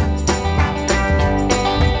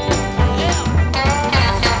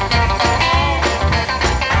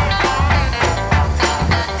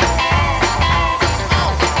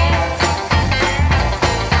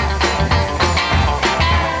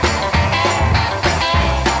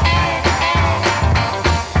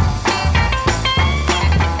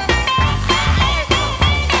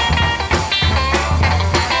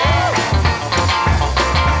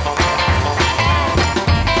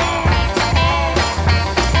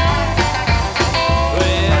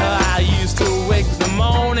 Well, I used to wake the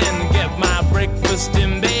morning, get my breakfast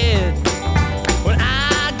in bed. When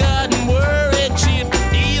I got worried, she'd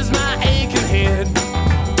ease my aching head.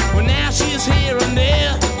 Well, now she's here and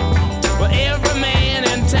there, but every man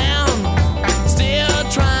in town still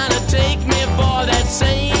trying to take me for that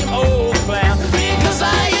same old clown. Because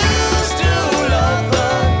I used to love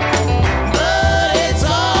her, but it's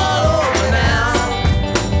all over now.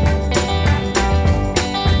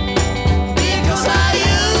 Because I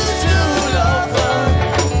used to love her,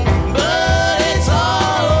 but it's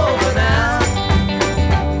all over now.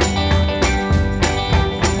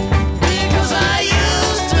 Because I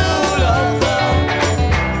used to love her,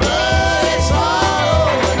 but it's all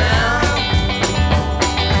over now.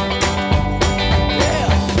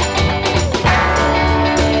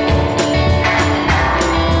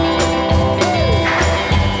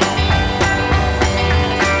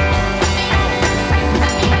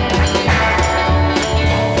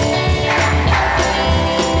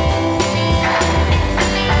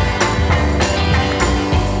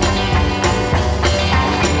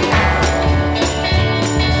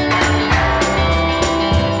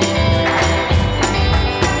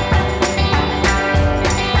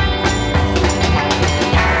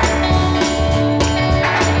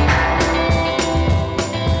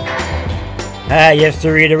 Yes,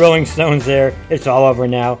 sir, the Rolling Stones there. It's all over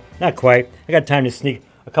now. Not quite. I got time to sneak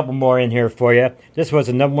a couple more in here for you. This was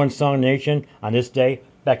the #1 song in the nation on this day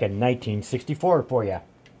back in 1964 for you.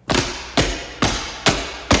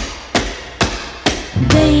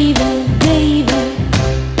 Baby, baby,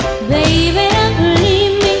 baby, don't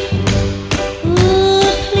leave me. Ooh,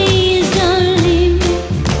 please don't leave me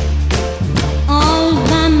all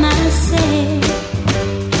by myself.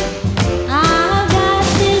 I've got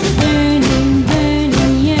this burning,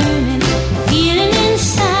 burning yearning feeling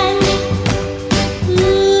inside me.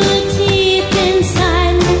 Ooh, deep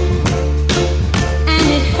inside me, and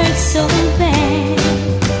it hurts so bad.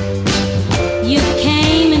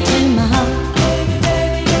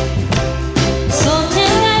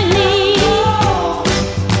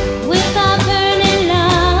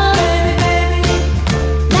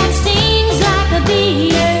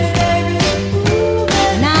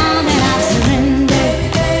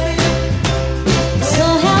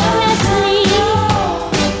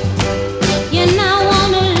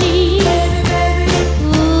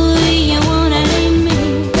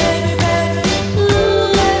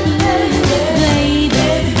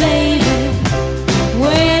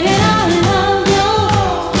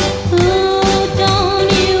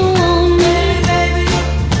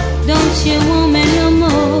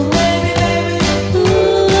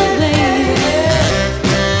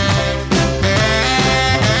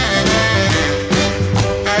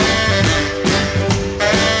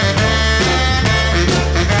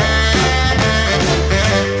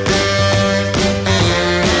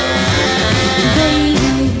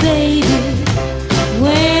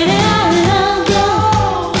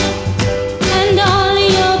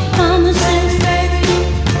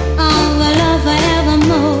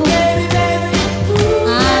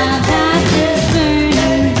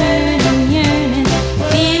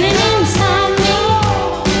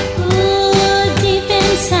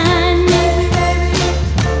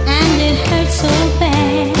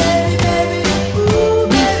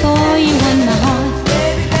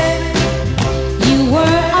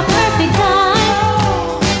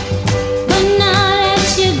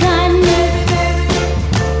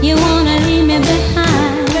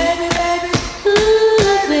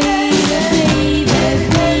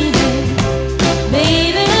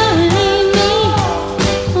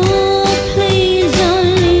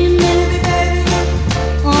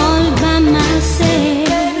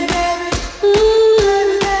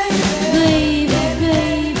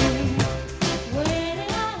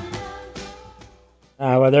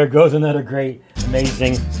 there goes another great,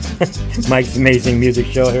 amazing, Mike's Amazing Music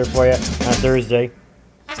Show here for you on Thursday.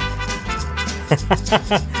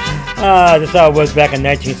 That's how it was back in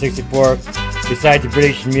 1964. Besides the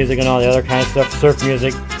British music and all the other kind of stuff, surf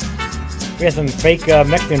music, we have some fake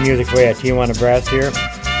Mexican music for you at Tijuana Brass here.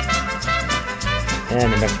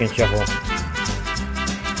 And the Mexican Shuffle.